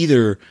us that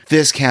either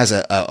Fisk has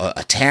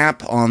a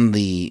tap on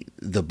the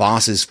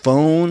boss's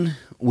phone,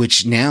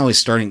 which now I'm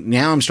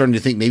starting to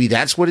think maybe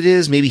that's what it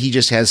is. Maybe he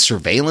just has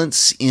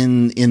surveillance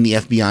in the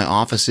FBI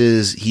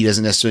offices. He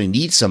doesn't necessarily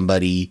need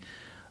somebody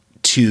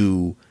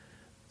to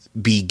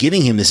be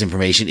getting him this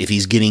information if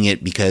he's getting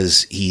it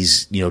because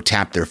he's,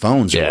 tapped their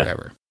phones or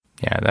whatever.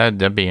 Yeah,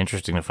 that'd be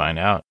interesting to find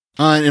out.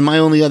 And my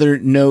only other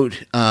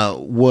note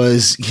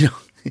was,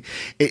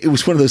 it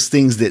was one of those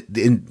things that,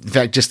 in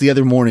fact, just the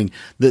other morning,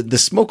 the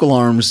smoke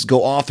alarms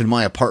go off in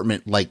my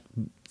apartment like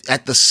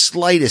at the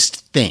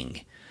slightest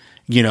thing.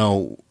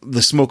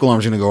 The smoke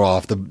alarms are going to go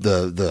off.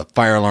 The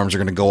fire alarms are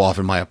going to go off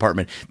in my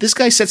apartment. This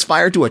guy sets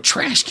fire to a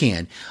trash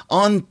can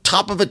on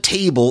top of a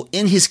table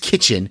in his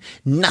kitchen.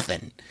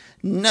 Nothing.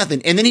 And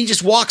then he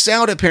just walks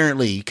out,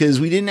 apparently, because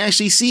we didn't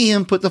actually see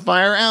him put the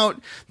fire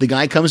out. The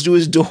guy comes to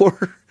his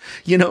door,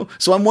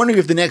 So I'm wondering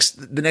if the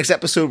next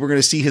episode we're going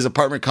to see his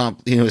apartment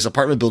his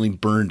apartment building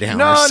burned down.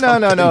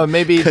 No.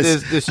 Maybe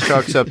this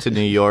truck's up to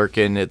New York,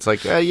 and it's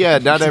like,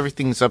 not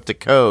everything's up to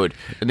code,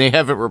 and they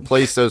haven't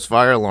replaced those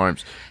fire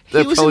alarms. He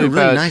was in a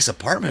really nice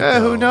apartment, though.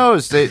 Who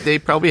knows? They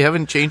probably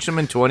haven't changed them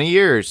in 20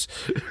 years.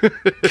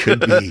 Could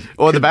be.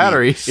 Or the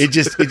batteries. It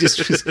just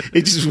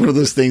was one of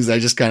those things I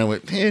just kind of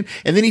went, man.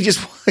 And then he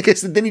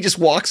just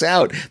walks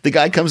out. The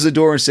guy comes to the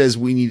door and says,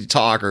 we need to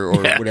talk or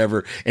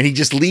whatever. And he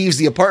just leaves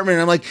the apartment.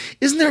 And I'm like,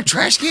 isn't there a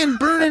trash can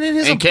burning in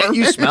his apartment? Can't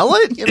you smell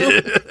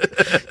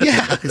it?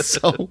 Yeah.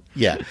 So,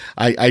 yeah.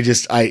 I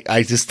just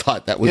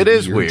thought that was weird. It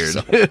is weird.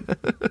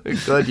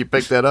 So. Glad you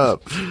picked that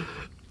up.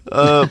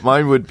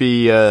 Mine would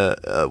be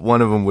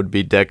one of them would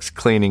be Dex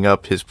cleaning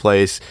up his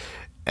place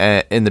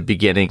in the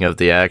beginning of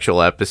the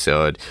actual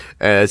episode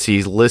as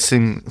he's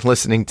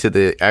listening to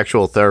the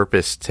actual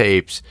therapist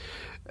tapes,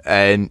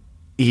 and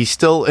he's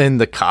still in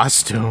the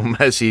costume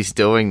as he's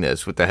doing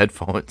this with the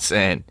headphones,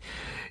 and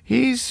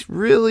he's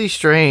really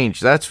strange,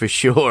 that's for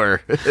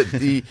sure.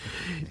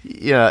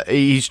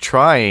 He's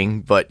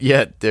trying, but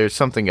yet there's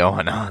something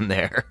going on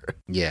there.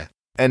 Yeah.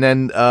 And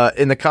then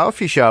in the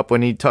coffee shop,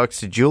 when he talks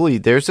to Julie,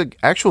 there's an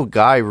actual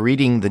guy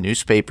reading the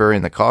newspaper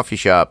in the coffee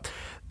shop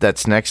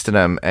that's next to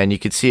them, and you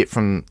could see it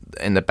from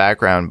in the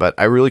background, but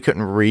I really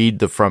couldn't read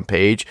the front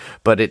page,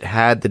 but it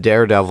had the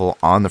Daredevil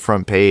on the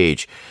front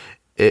page.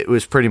 It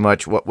was pretty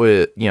much what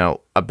was,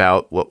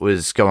 about what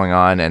was going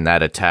on and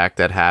that attack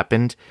that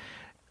happened.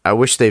 I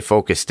wish they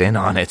focused in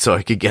on it so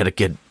I could get a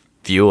good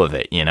view of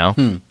it,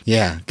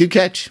 Yeah, good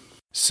catch.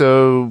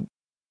 So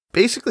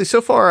basically,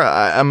 so far,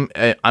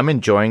 I'm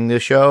enjoying the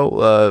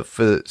show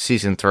for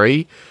season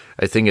 3.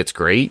 I think it's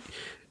great,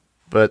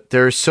 but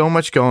there's so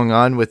much going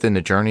on within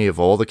the journey of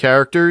all the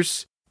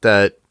characters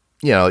that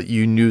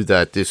you knew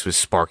that this was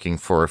sparking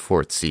for a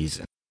 4th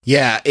season.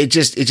 Yeah, it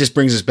just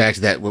brings us back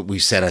to that what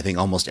we've said. I think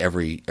almost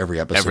every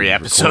episode. Every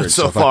episode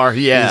so far,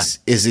 yeah.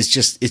 Is it's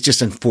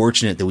just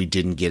unfortunate that we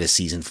didn't get a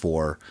season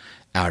 4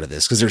 out of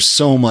this, because there's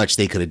so much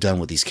they could have done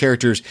with these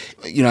characters.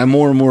 I'm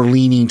more and more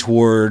leaning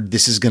toward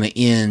this is going to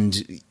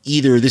end.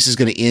 Either this is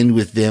going to end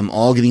with them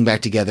all getting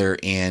back together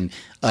and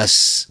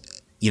us,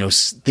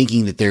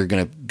 thinking that they're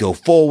going to go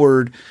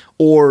forward,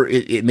 or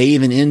it may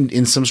even end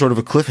in some sort of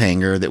a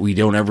cliffhanger that we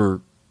don't ever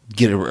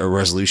get a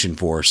resolution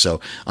for. So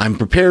I'm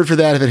prepared for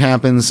that if it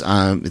happens.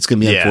 It's going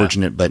to be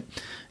unfortunate, but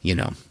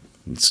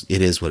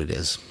it is what it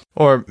is.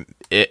 Or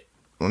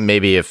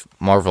maybe if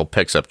Marvel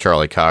picks up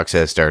Charlie Cox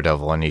as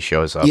Daredevil and he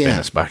shows up in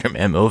a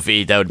Spider-Man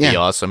movie, that would be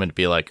awesome. And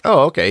be like,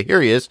 oh, okay,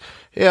 here he is.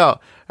 Yeah,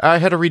 I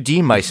had to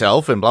redeem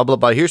myself and blah, blah,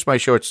 blah. Here's my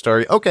short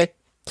story. Okay.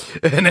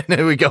 And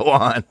then we go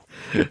on.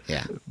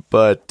 Yeah.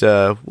 But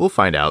we'll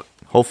find out.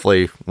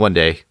 Hopefully one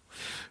day.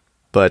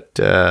 But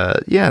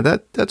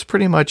that's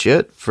pretty much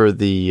it for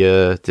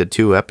the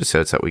 2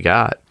 episodes that we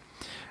got.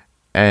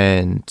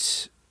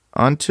 And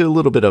on to a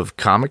little bit of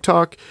comic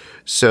talk.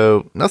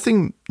 So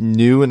nothing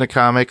new in the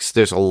comics.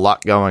 There's a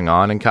lot going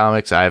on in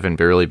comics. I haven't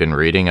really been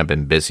reading. I've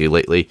been busy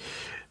lately.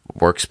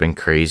 Work's been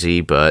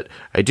crazy, but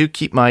I do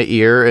keep my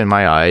ear and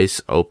my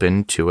eyes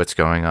open to what's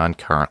going on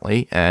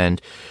currently.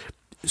 And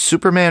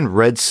Superman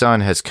Red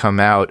Sun has come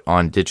out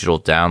on digital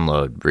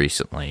download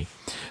recently.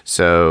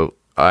 So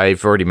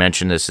I've already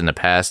mentioned this in the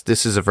past.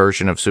 This is a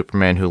version of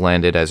Superman who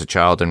landed as a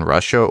child in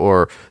Russia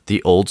or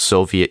the old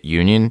Soviet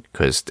Union,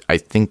 because I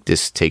think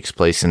this takes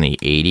place in the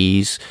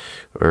 80s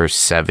or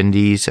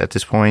 70s at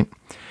this point,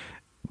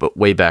 but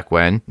way back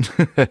when.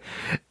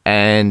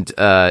 And,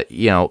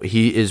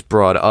 he is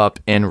brought up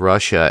in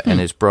Russia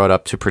and is brought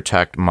up to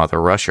protect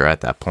Mother Russia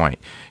at that point,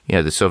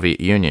 the Soviet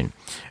Union.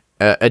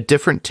 A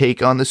different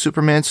take on the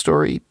Superman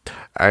story.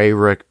 I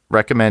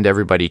recommend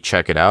everybody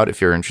check it out if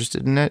you're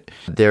interested in it.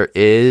 There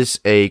is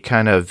a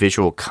kind of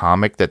visual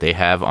comic that they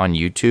have on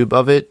YouTube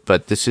of it,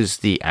 but this is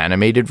the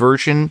animated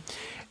version,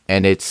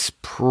 and it's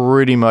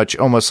pretty much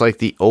almost like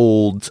the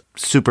old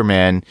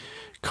Superman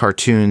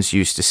cartoons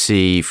used to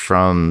see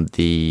from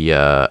the,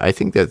 I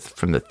think that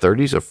from the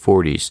 30s or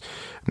 40s.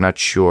 I'm not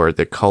sure.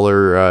 They're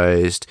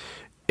colorized.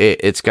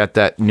 it's got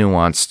that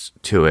nuance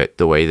to it,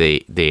 the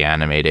way they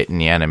animate it, and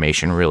the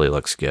animation really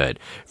looks good.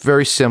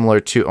 Very similar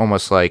to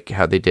almost like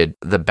how they did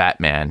the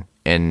Batman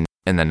in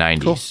the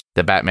 90s. Cool.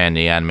 The Batman,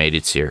 the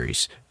animated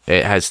series.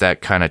 It has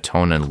that kind of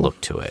tone and look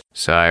to it.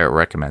 So I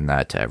recommend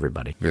that to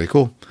everybody. Very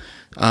cool.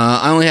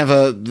 I only have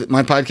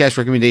my podcast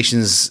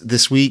recommendations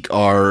this week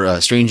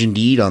are Strange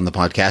Indeed on the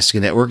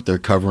Podcasting Network. They're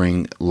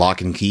covering Lock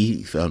and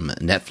Key from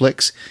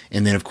Netflix.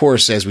 And then, of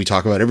course, as we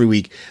talk about every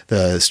week,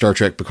 the Star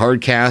Trek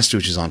Picard cast,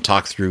 which is on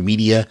Talk Through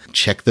Media.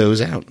 Check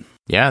those out.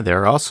 Yeah,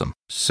 they're awesome.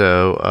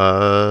 So,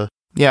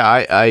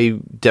 I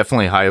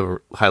definitely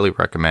highly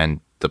recommend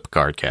the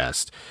Picard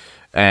cast.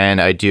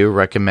 And I do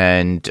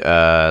recommend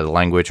The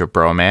Language of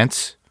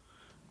Bromance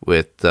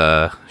with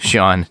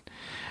Sean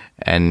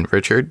and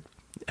Richard.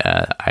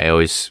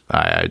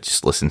 I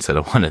just listened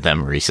to one of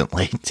them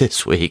recently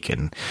this week,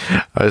 and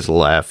I was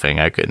laughing.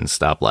 I couldn't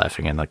stop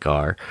laughing in the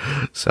car.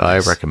 So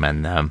nice. I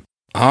recommend them.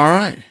 All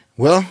right.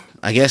 Well,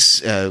 I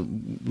guess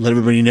let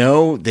everybody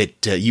know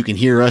that you can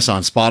hear us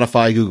on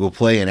Spotify, Google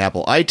Play, and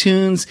Apple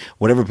iTunes,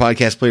 whatever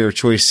podcast player of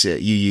choice you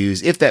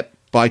use. If that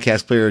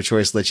podcast player of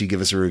choice lets you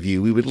give us a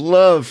review, we would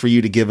love for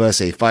you to give us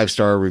a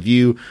 5-star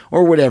review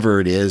or whatever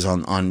it is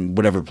on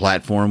whatever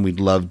platform. We'd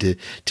love to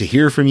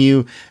hear from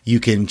you. You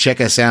can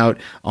check us out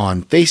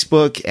on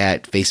Facebook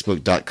at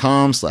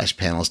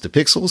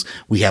facebook.com/panels2pixels.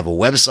 We have a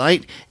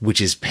website,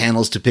 which is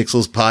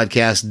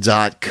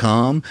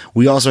panels2pixelspodcast.com.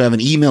 We also have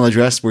an email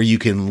address where you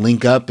can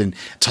link up and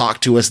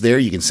talk to us there.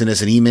 You can send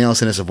us an email,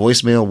 send us a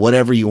voicemail,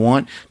 whatever you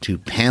want, to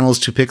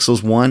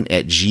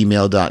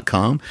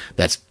panels2pixels1@gmail.com.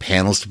 That's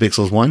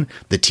panels2pixels1.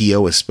 The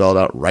TO is spelled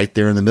out right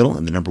there in the middle,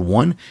 and the number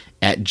 1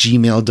 at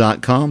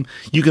gmail.com.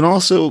 You can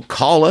also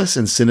call us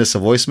and send us a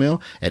voicemail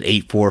at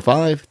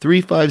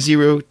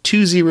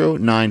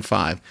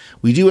 845-350-2095.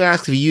 We do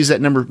ask if you use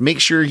that number, make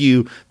sure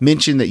you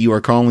mention that you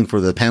are calling for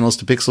the Panels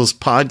to Pixels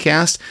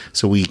podcast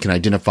so we can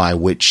identify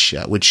which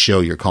show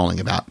you're calling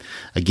about.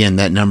 Again,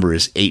 that number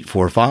is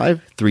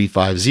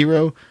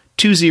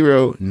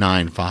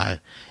 845-350-2095.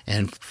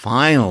 And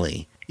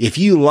finally, if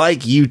you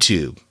like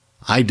YouTube,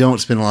 I don't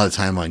spend a lot of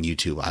time on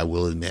YouTube, I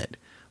will admit.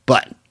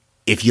 But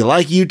if you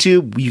like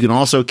YouTube, you can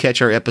also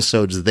catch our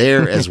episodes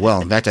there as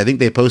well. In fact, I think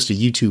they post to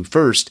YouTube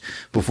first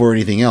before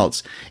anything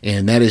else.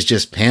 And that is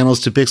just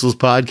Panels to Pixels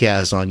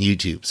podcast on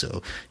YouTube.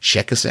 So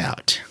check us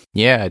out.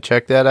 Yeah,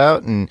 check that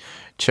out. And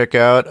check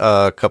out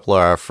a couple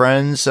of our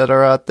friends that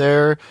are out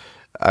there.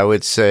 I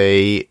would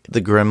say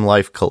the Grim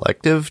Life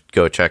Collective.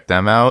 Go check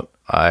them out.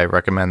 I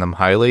recommend them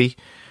highly.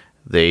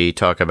 They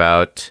talk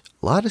about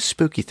a lot of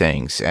spooky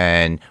things,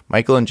 and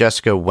Michael and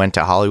Jessica went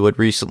to Hollywood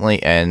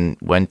recently and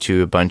went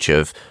to a bunch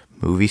of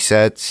movie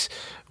sets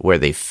where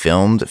they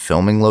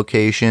filming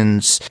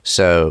locations.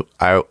 So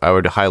I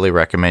would highly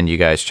recommend you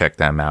guys check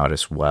them out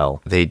as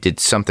well. They did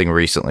something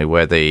recently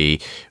where they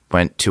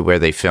went to where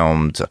they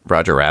filmed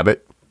Roger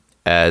Rabbit,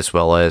 as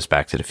well as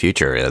Back to the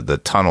Future, the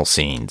tunnel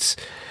scenes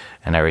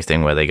and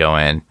everything where they go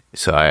in.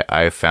 So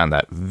I found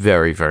that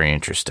very, very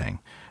interesting,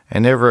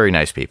 and they're very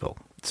nice people.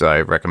 So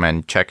I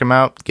recommend check them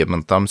out, give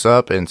them a thumbs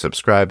up, and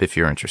subscribe if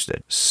you're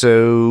interested.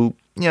 So,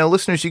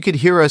 listeners, you could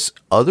hear us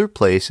other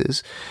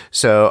places.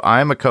 So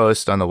I'm a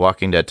co-host on the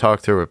Walking Dead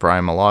Talk Through with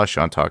Brian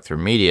Malash on Talk Through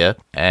Media.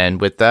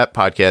 And with that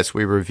podcast,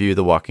 we review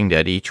The Walking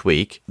Dead each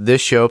week. This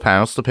show,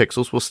 Panels to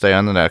Pixels, will stay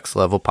on the Next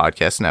Level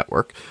Podcast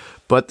Network.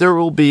 But there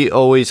will be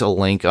always a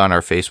link on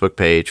our Facebook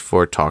page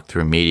for Talk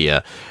Through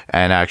Media.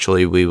 And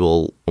actually, we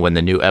will, when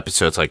the new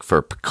episodes, like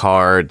for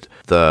Picard,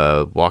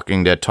 the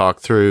Walking Dead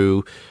Talk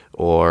Through,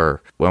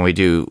 or when we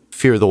do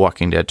Fear the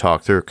Walking Dead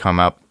Talk Through come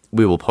up,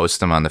 we will post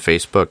them on the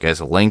Facebook as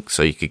a link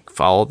so you could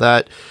follow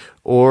that.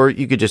 Or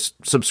you could just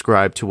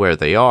subscribe to where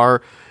they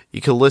are.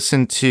 You can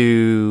listen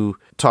to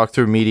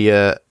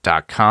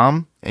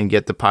talkthroughmedia.com and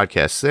get the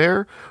podcasts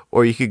there.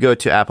 Or you could go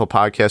to Apple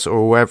Podcasts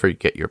or wherever you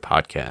get your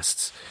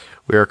podcasts.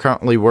 We are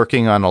currently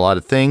working on a lot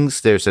of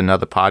things. There's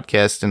another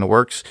podcast in the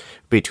works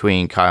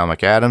between Kyle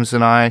McAdams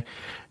and I.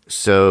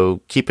 So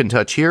keep in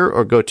touch here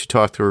or go to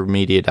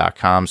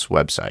talkthroughmedia.com's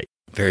website.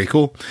 Very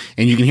cool.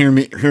 And you can hear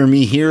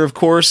me here, of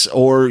course,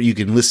 or you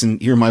can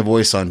hear my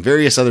voice on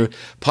various other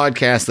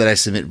podcasts that I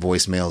submit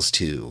voicemails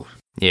to.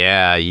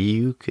 Yeah,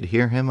 you could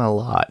hear him a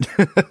lot.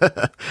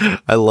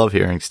 I love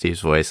hearing Steve's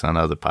voice on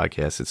other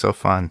podcasts. It's so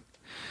fun,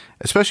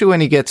 especially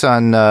when he gets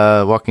on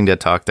Walking Dead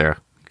Talk there,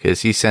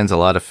 because he sends a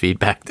lot of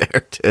feedback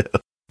there, too.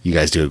 You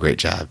guys do a great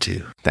job,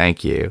 too.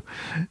 Thank you.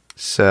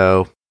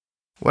 So,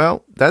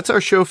 well, that's our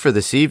show for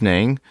this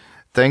evening.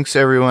 Thanks,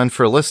 everyone,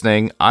 for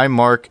listening. I'm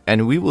Mark,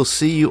 and we will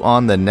see you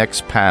on the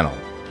next panel.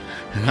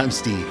 And I'm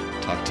Steve.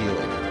 Talk to you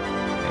later.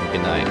 And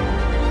good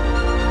night.